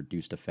occurs. You have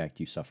reduced effect,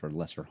 you suffer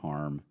lesser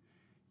harm,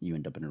 you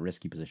end up in a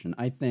risky position.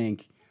 I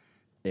think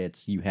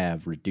it's you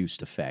have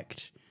reduced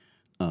effect.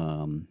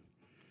 The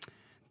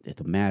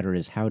matter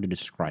is how to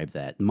describe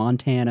that.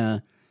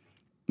 Montana,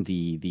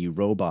 the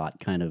robot,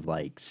 kind of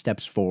like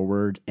steps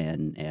forward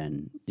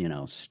and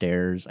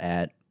stares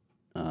at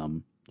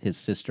his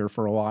sister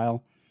for a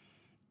while,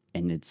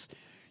 and it's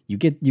you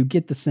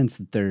get the sense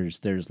that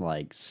there's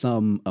like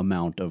some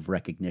amount of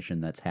recognition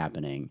that's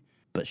happening,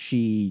 but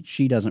she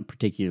doesn't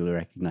particularly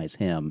recognize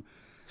him.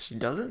 She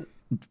doesn't.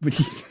 But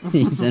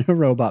he's in a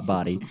robot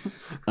body,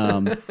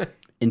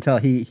 until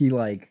he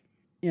kind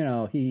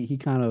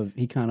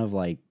of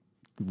like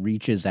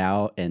reaches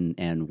out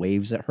and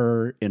waves at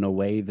her in a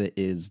way that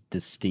is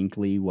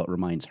distinctly what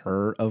reminds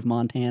her of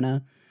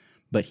Montana,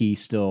 but you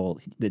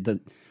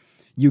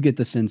get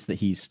the sense that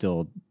he's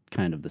still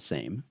kind of the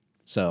same.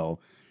 So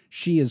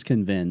she is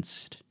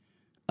convinced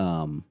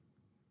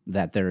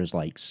that there is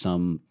like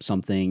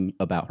something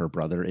about her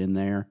brother in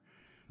there,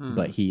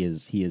 but he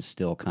is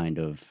still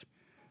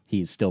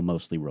he's still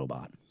mostly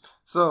robot.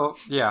 So,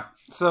 yeah.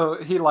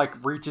 So he, like,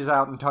 reaches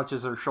out and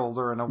touches her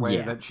shoulder in a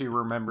way that she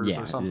remembers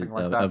or something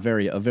like that. A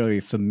very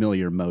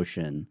familiar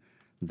motion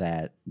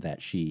that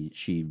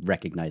she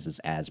recognizes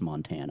as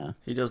Montana.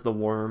 He does the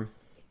worm.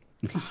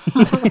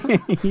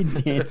 He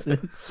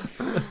dances.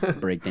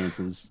 Break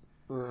dances.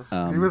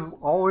 He was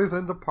always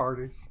into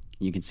parties.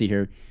 You can see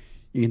her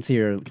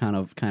kind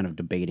of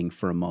debating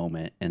for a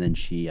moment, and then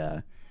she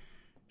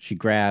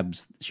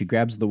grabs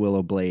the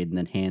willow blade and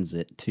then hands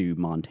it to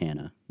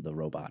Montana, the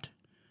robot.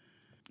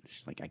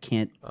 She's like, I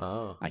can't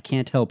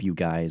help you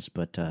guys,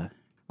 but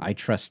I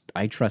trust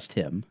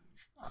him.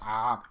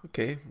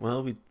 Okay,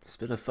 well, it's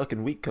been a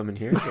fucking week coming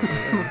here.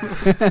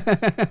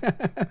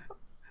 That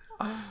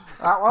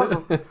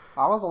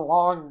was a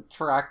long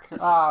trek.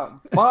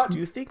 But do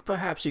you think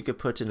perhaps you could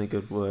put in a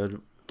good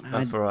word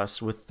for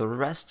us with the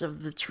rest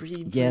of the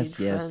tree blade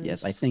friends?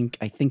 Yes. I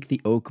think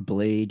the oak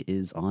blade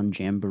is on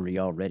Jamboree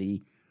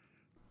already.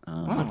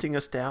 Hunting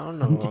us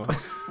down? Or...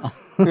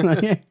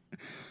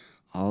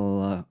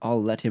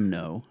 I'll let him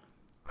know.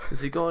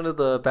 Is he going to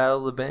the Battle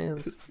of the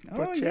Bands?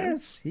 Oh,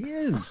 yes, he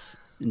is.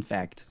 In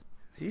fact,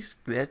 he's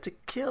there to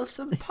kill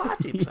some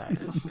party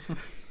planners.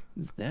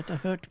 He's there to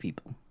hurt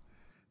people.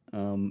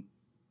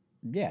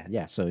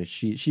 Yeah. So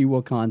she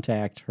will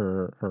contact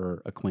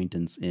her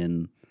acquaintance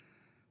in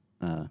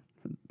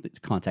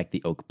contact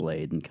the Oak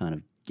Blade and kind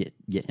of get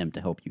him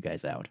to help you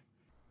guys out.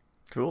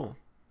 Cool.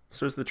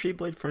 So is the Tree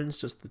Blade friends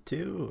just the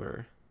two,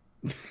 or?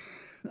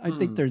 I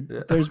think there's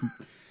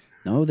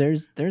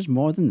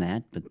more than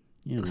that, but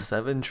you know,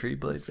 7 Tree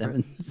Blade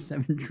friends.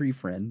 7 tree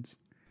friends.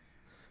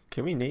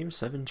 Can we name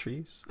 7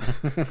 trees?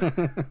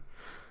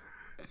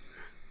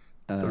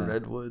 The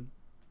redwood.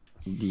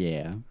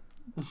 Yeah.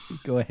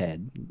 Go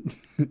ahead.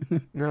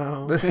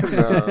 No.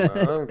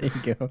 No. There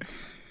you go.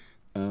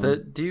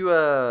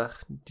 Do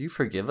you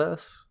forgive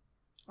us?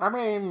 I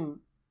mean,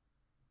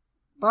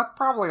 that's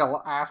probably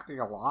asking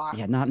a lot.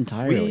 Yeah, not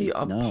entirely.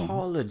 We No.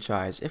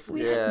 apologize. If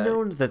we had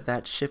known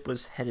that ship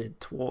was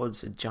headed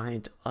towards a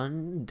giant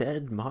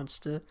undead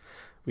monster,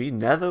 we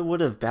never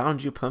would have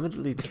bound you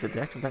permanently to the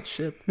deck of that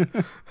ship.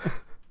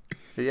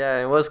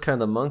 Yeah, it was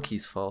kind of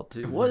Monkey's fault,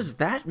 too. Was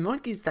that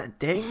Monkey's that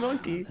dang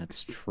monkey?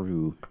 That's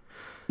true.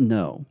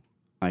 No,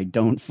 I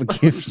don't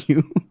forgive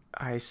you.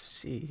 I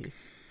see.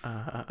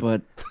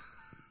 But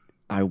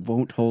I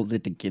won't hold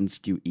it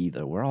against you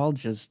either. We're all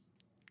just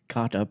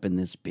caught up in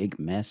this big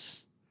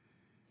mess.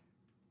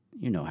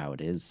 You know how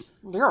it is.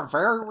 You're a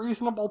very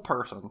reasonable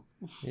person.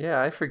 Yeah,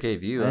 I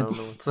forgave you. I don't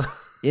know what's up.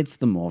 It's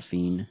the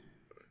morphine.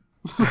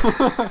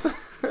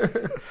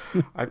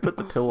 I put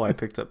the pillow I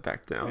picked up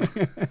back down.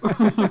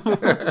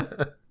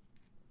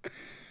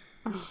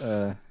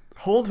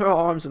 Hold her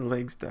arms and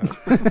legs down.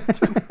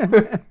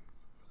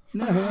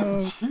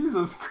 No.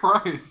 Jesus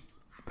Christ.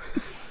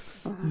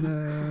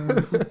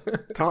 No.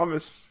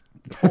 Thomas,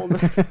 hold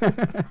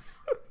her.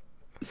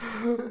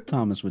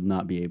 Thomas would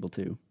not be able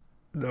to.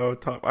 No,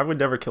 I would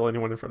never kill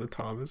anyone in front of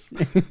Thomas.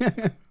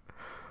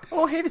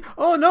 Oh, hey.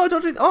 Oh, no,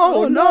 don't do that.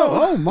 Oh, no.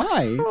 Oh,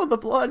 my. Oh, the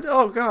blood.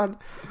 Oh, God.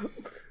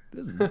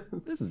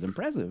 This is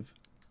impressive.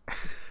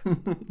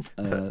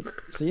 So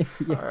yeah.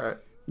 All right.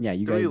 Yeah,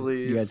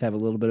 you guys have a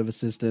little bit of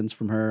assistance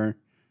from her.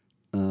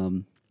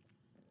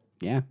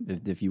 Yeah,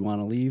 if you want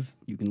to leave,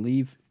 you can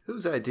leave.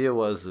 Whose idea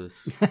was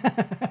this?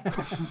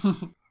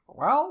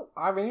 Well,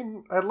 I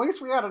mean, at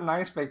least we had a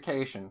nice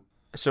vacation.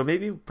 So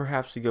maybe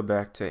perhaps we go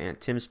back to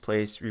Aunt Tim's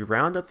place. We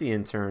round up the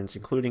interns,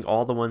 including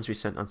all the ones we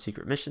sent on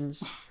secret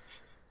missions,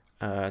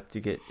 to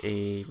get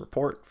a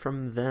report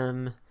from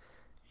them.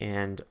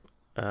 And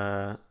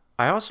I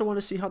also want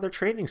to see how their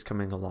training's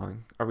coming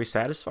along. Are we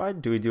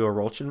satisfied? Do we do a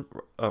Rolchin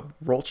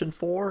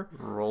 4?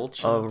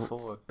 Rolchin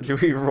 4. Do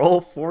we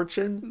roll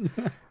fortune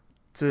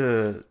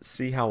to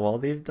see how well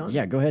they've done?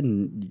 Yeah, go ahead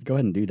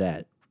and do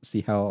that.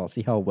 See how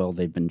well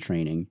they've been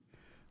training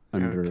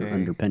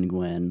under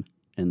Penguin.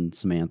 and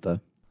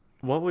Samantha.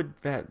 What would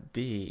that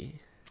be?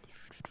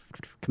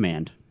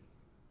 Command.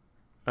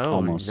 Oh,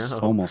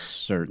 Almost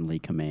certainly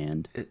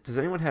command. Does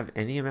anyone have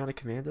any amount of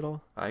command at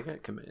all? I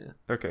got command.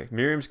 Okay,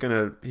 Miriam's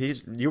gonna.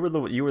 You were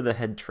the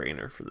head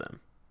trainer for them.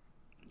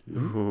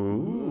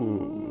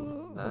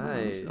 Ooh.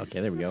 Nice.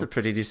 Okay, there we That's go. a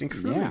pretty decent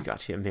crew Yeah. you've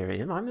got here,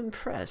 Miriam. I'm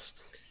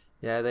impressed.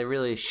 Yeah, they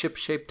really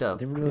ship-shaped up.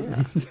 They're really,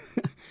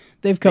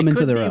 they've come They into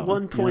could their be own.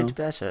 1 you point know?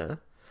 better.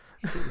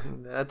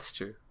 That's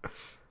true.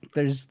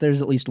 There's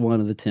at least one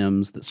of the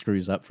Tims that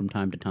screws up from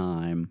time to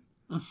time.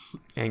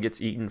 And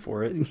gets eaten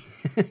for it.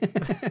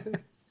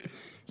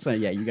 So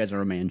yeah, you guys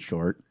are a man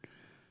short.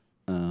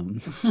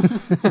 God.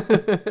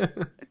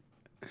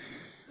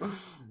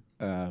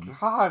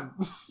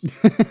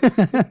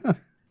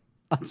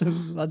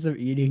 lots of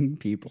eating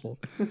people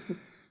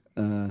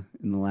in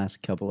the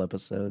last couple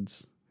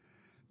episodes.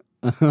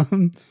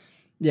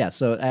 Yeah,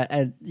 so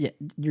yeah,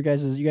 your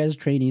guys'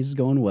 trainees is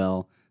going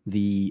well.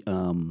 The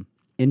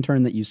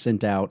intern that you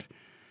sent out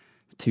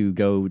to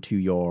go to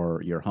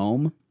your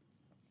home,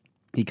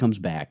 he comes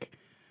back,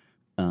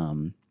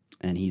 and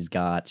he's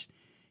got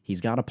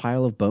a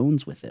pile of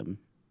bones with him.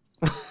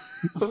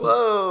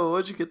 Whoa,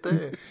 what'd you get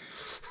there?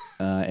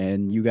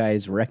 And you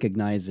guys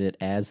recognize it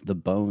as the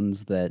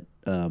bones that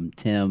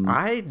Tim.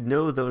 I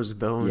know those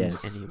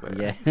bones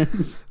anywhere.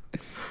 Yes,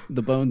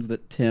 the bones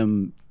that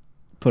Tim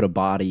put a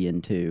body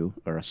into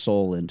or a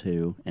soul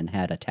into and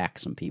had attack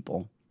some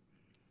people.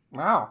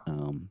 Wow.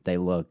 They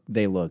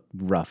look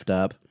roughed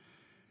up,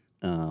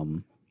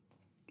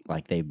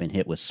 like they've been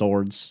hit with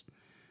swords,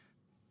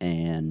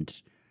 and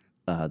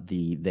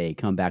they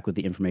come back with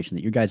the information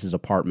that your guys'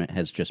 apartment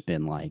has just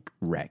been like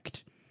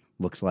wrecked.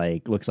 Looks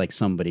like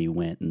somebody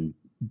went and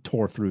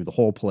tore through the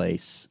whole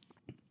place.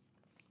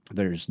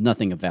 There's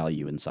nothing of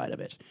value inside of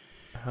it.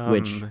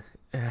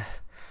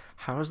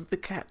 How's the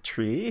cat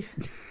tree?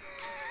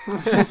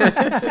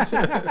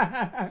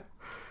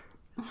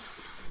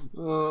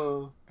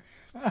 Oh.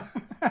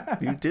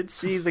 You did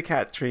see the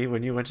cat tree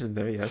when you went in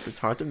there. Yes, it's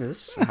hard to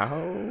miss. How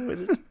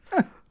is it?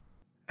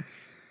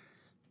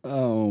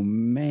 Oh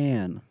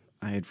man,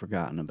 I had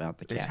forgotten about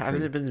the cat It tree.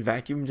 hasn't been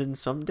vacuumed in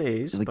some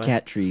days. The but...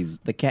 cat trees.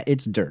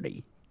 It's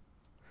dirty.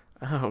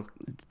 Oh,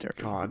 It's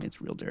dirty. God.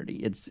 It's real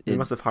dirty. they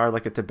must have hired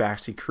like a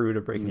tabaxi crew to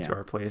break into Yeah.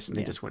 our place, and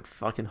they Yeah. just went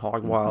fucking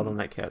hog wild on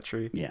that cat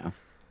tree. Yeah,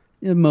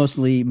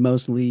 mostly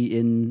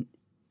in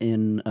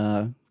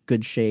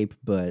good shape,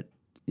 but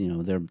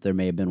there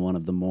may have been one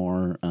of the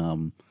more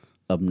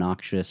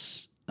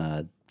obnoxious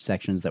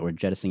sections that were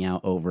jettisoning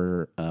out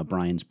over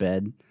Brian's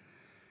bed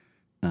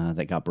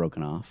that got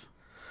broken off.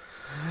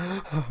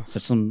 So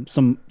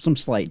some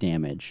slight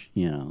damage,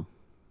 Damn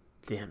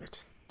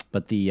it.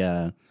 but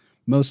the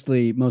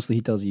mostly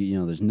he tells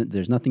you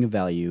there's nothing of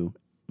value,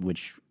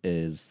 which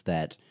is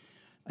that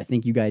I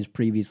think you guys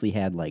previously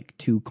had like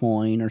 2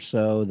 coin or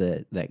so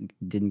that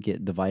didn't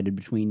get divided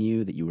between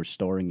you that you were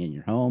storing in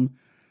your home,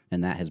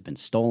 and that has been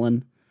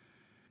stolen.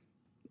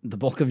 The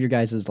bulk of your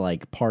guys'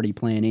 like party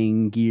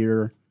planning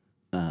gear,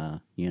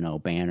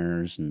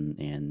 banners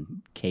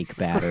and cake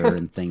batter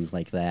and things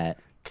like that.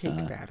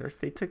 Cake batter?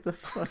 They took the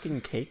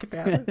fucking cake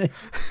batter?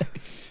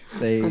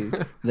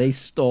 They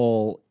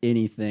stole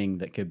anything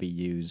that could be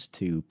used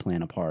to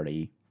plan a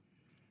party,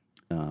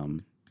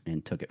 and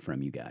took it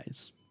from you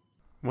guys.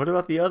 What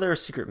about the other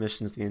secret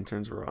missions the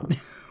interns were on?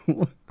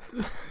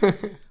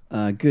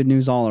 Good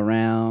news all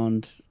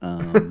around.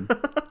 Well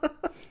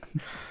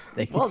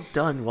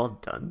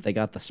done. They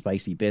got the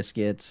spicy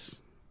biscuits.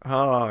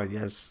 Oh,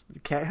 yes.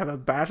 You can't have a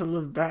battle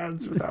of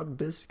bands without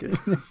biscuits.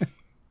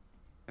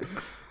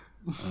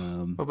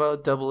 What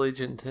about Double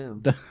Agent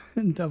Tim?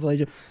 Double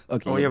Agent.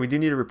 Okay. Oh, yeah, we do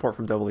need a report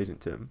from Double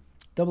Agent Tim.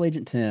 Double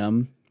Agent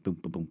Tim. Boom,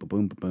 boom, boom,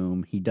 boom, boom,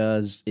 boom. He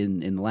does in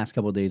the last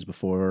couple of days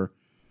before.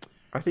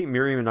 I think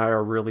Miriam and I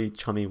are really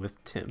chummy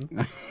with Tim,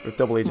 with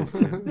Double Agent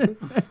Tim.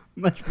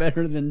 Much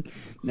better than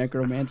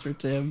Necromancer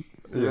Tim.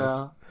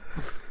 Yeah.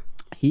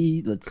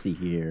 Let's see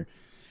here.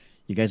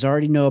 You guys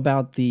already know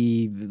about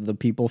the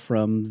people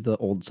from the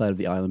old side of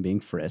the island being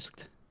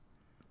frisked.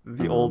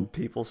 The old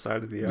people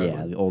side of the island.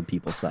 Yeah, the old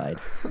people side.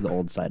 The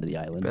old side of the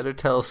island. Better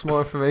tell us more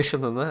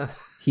information than that.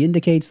 He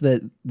indicates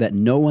that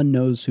no one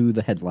knows who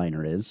the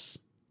headliner is.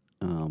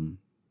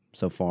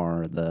 So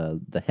far, the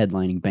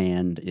headlining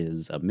band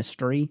is a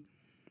mystery.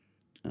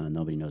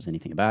 Nobody knows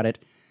anything about it.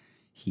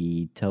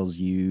 He tells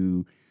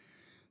you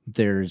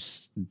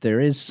there's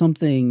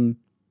something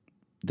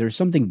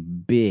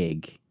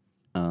big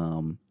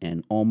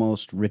and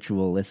almost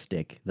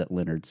ritualistic that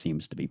Leonard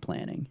seems to be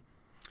planning.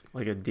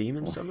 Like a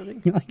demon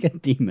summoning? Like a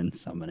demon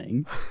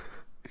summoning.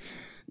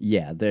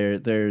 Yeah,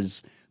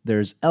 there's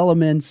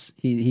elements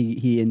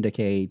he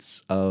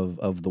indicates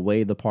of the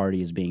way the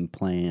party is being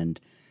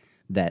planned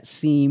that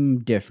seem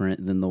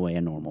different than the way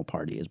a normal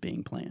party is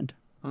being planned.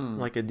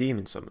 Like a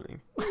demon summoning.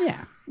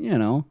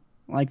 Yeah,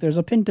 like there's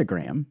a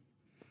pentagram.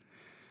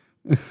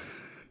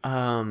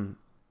 And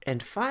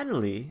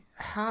finally,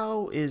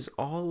 how is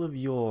all of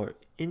your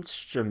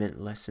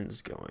instrument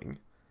lessons going?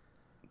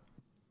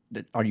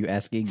 Are you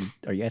asking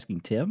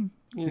Tim?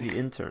 The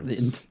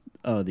interns.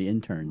 Oh, the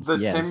interns. The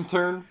yes. Tim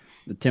turn.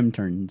 The Tim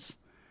turns.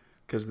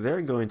 Because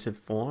they're going to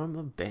form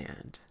a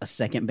band. A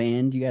second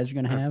band you guys are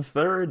going to A have?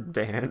 third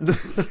band.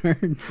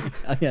 Third.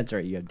 Oh, yeah, that's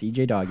right. You have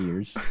DJ Dog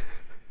Ears.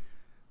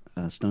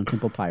 Stone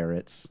Temple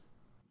Pirates.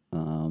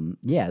 I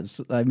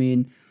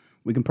mean,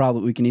 we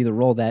can either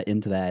roll that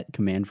into that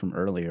command from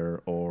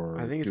earlier, or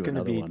I think it's going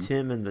to be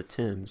Tim and the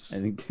Tims. I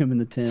think Tim and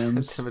the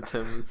Tims. Tim and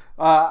Tim's.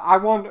 I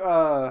want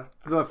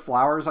the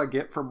flowers I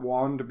get from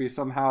Juan to be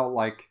somehow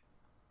like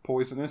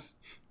poisonous.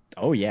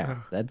 Oh yeah,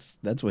 that's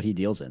what he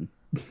deals in.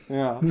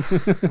 Yeah.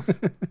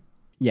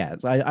 Yeah,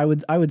 so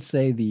I would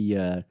say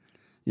the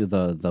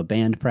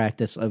band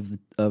practice of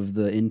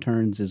the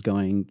interns is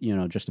going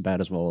just about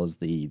as well as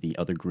the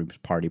other group's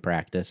party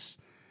practice.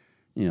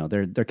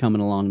 They're coming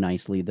along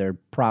nicely. They're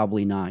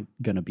probably not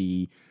gonna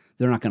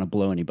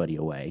blow anybody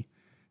away.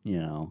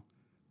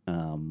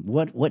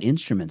 What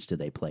instruments do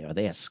they play? Are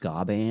they a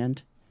ska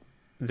band?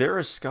 They're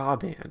a ska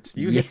band.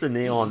 You hit the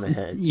nail on the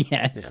head.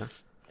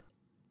 Yes. Yeah.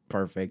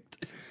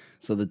 Perfect.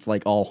 So that's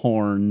like all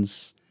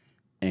horns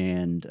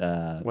and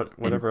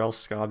whatever else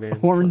ska bands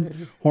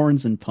play.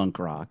 Horns and punk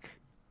rock.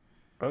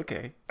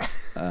 Okay.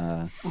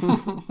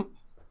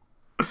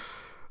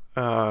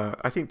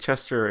 I think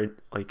Chester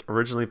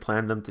originally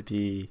planned them to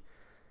be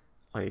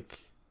like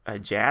a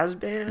jazz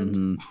band.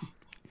 Mm-hmm.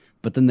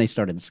 But then they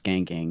started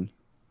skanking.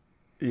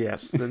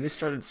 Yes, then they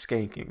started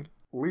skanking.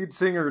 Lead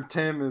singer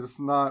Tim is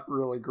not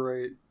really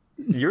great.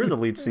 You're the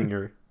lead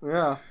singer.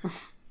 Yeah.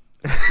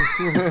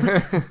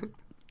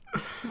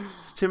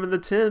 It's Tim and the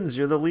Tims.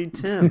 You're the lead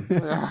Tim.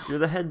 Yeah. You're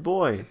the head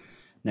boy.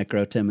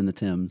 Necro Tim and the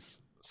Tims.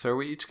 So are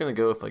we each gonna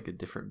go with like a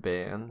different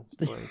band?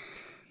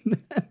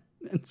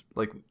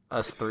 Like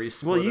us three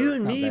split Well, you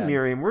and Not me, bad.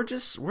 Miriam, we're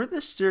just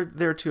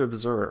there to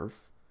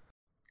observe.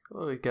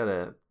 Well, we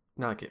gotta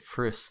not get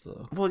frisked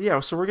though. Well, yeah,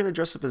 so we're gonna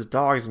dress up as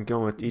dogs and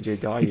go with DJ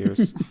Dog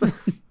Ears.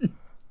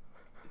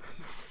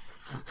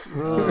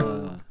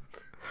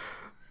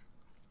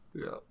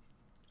 Yeah.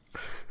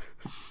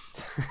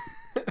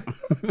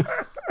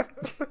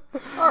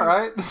 All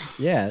right.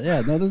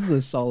 Yeah. No, this is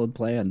a solid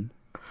plan.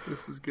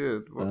 This is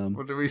good.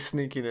 What are we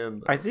sneaking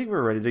in? I think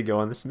we're ready to go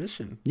on this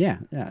mission. Yeah.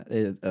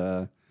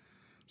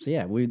 So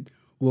yeah,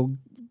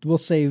 we'll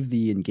save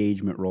the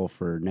engagement roll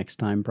for next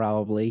time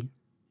probably.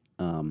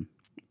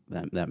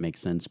 That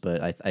makes sense,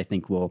 but I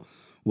think we'll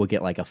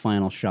get like a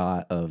final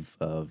shot of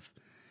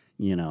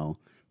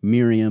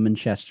Miriam and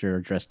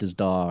Chester dressed as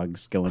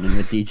dogs going in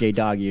with DJ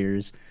Dog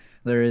Ears.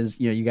 There is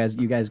you guys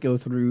go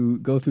through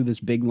this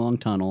big long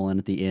tunnel, and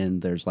at the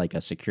end there's like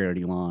a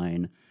security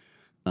line.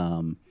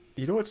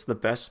 You know what's the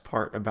best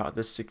part about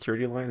this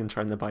security line and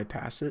trying to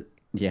bypass it?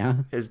 Yeah.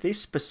 Is they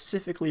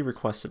specifically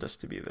requested us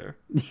to be there.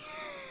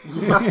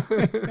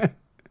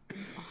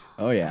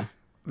 Oh yeah.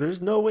 There's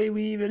no way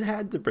we even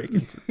had to break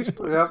into this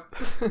place. Yep.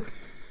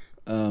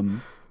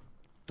 And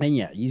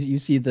yeah, you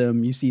see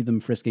them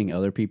frisking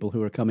other people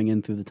who are coming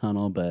in through the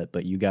tunnel,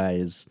 but you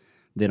guys,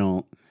 they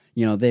don't,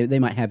 they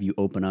might have you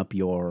open up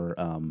your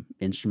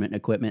instrument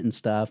equipment and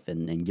stuff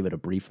and give it a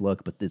brief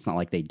look, but it's not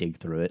like they dig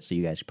through it. So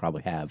you guys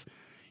probably have,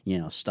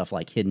 stuff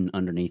like hidden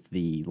underneath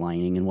the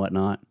lining and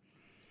whatnot.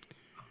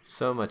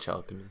 So much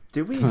alchemy.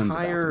 Did we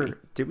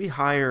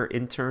hire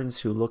interns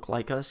who look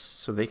like us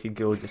so they could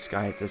go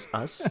disguised as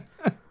us?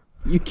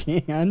 You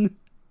can.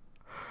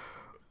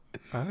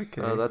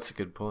 Okay. Oh, that's a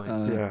good point.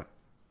 Yeah.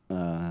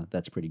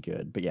 That's pretty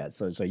good. But yeah,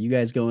 so you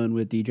guys go in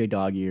with DJ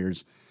Dog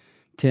Ears.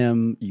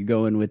 Tim, you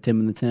go in with Tim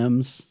and the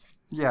Tims.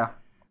 Yeah.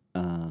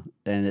 And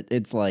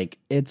it's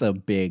a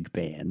big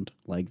band.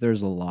 Like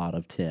there's a lot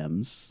of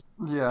Tims.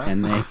 Yeah.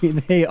 And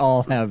they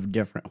all have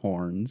different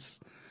horns.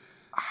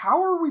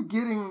 How are we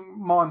getting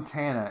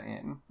Montana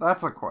in?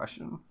 That's a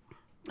question.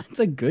 That's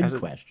a good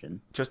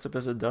question. Dressed up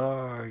as a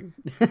dog.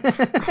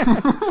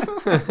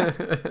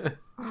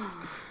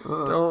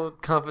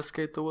 Don't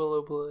confiscate the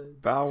willow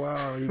blade. Bow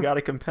wow, you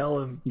gotta compel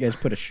him. You guys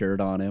put a shirt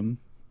on him.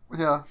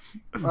 Yeah.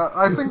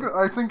 I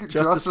think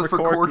justice for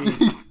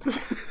Corky.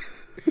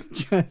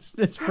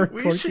 Justice for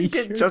Corky. We should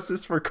get shirts.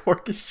 justice for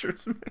Corky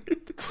shirts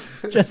made.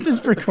 Justice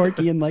for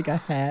Corky in like a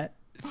hat.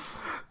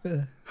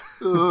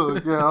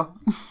 Yeah.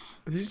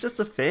 He's just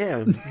a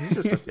fan.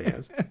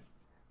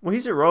 Well,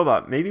 he's a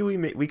robot. Maybe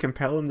we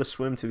compel him to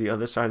swim to the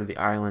other side of the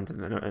island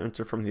and then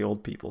enter from the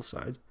old people's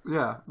side.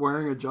 Yeah,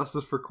 wearing a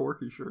Justice for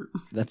Corky shirt.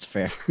 That's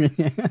fair.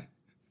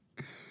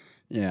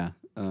 Yeah.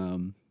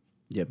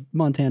 Yeah.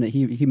 Montana,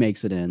 he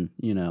makes it in,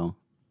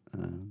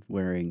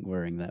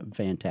 wearing that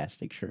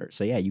fantastic shirt.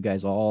 So yeah, you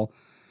guys all,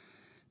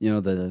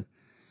 the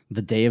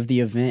day of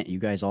the event, you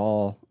guys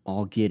all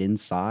get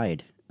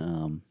inside.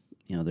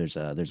 There's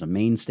a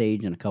main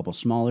stage and a couple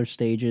smaller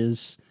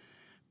stages.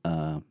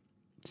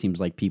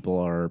 Seems like people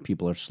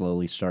are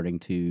slowly starting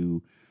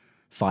to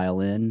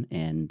file in,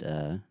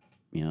 and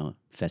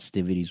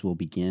festivities will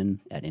begin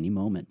at any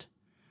moment.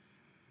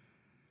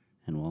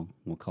 And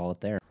we'll call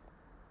it there.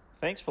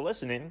 Thanks for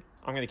listening.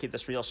 I'm going to keep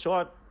this real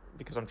short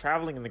because I'm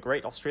traveling in the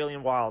great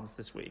Australian wilds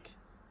this week.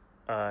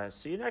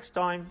 See you next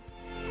time.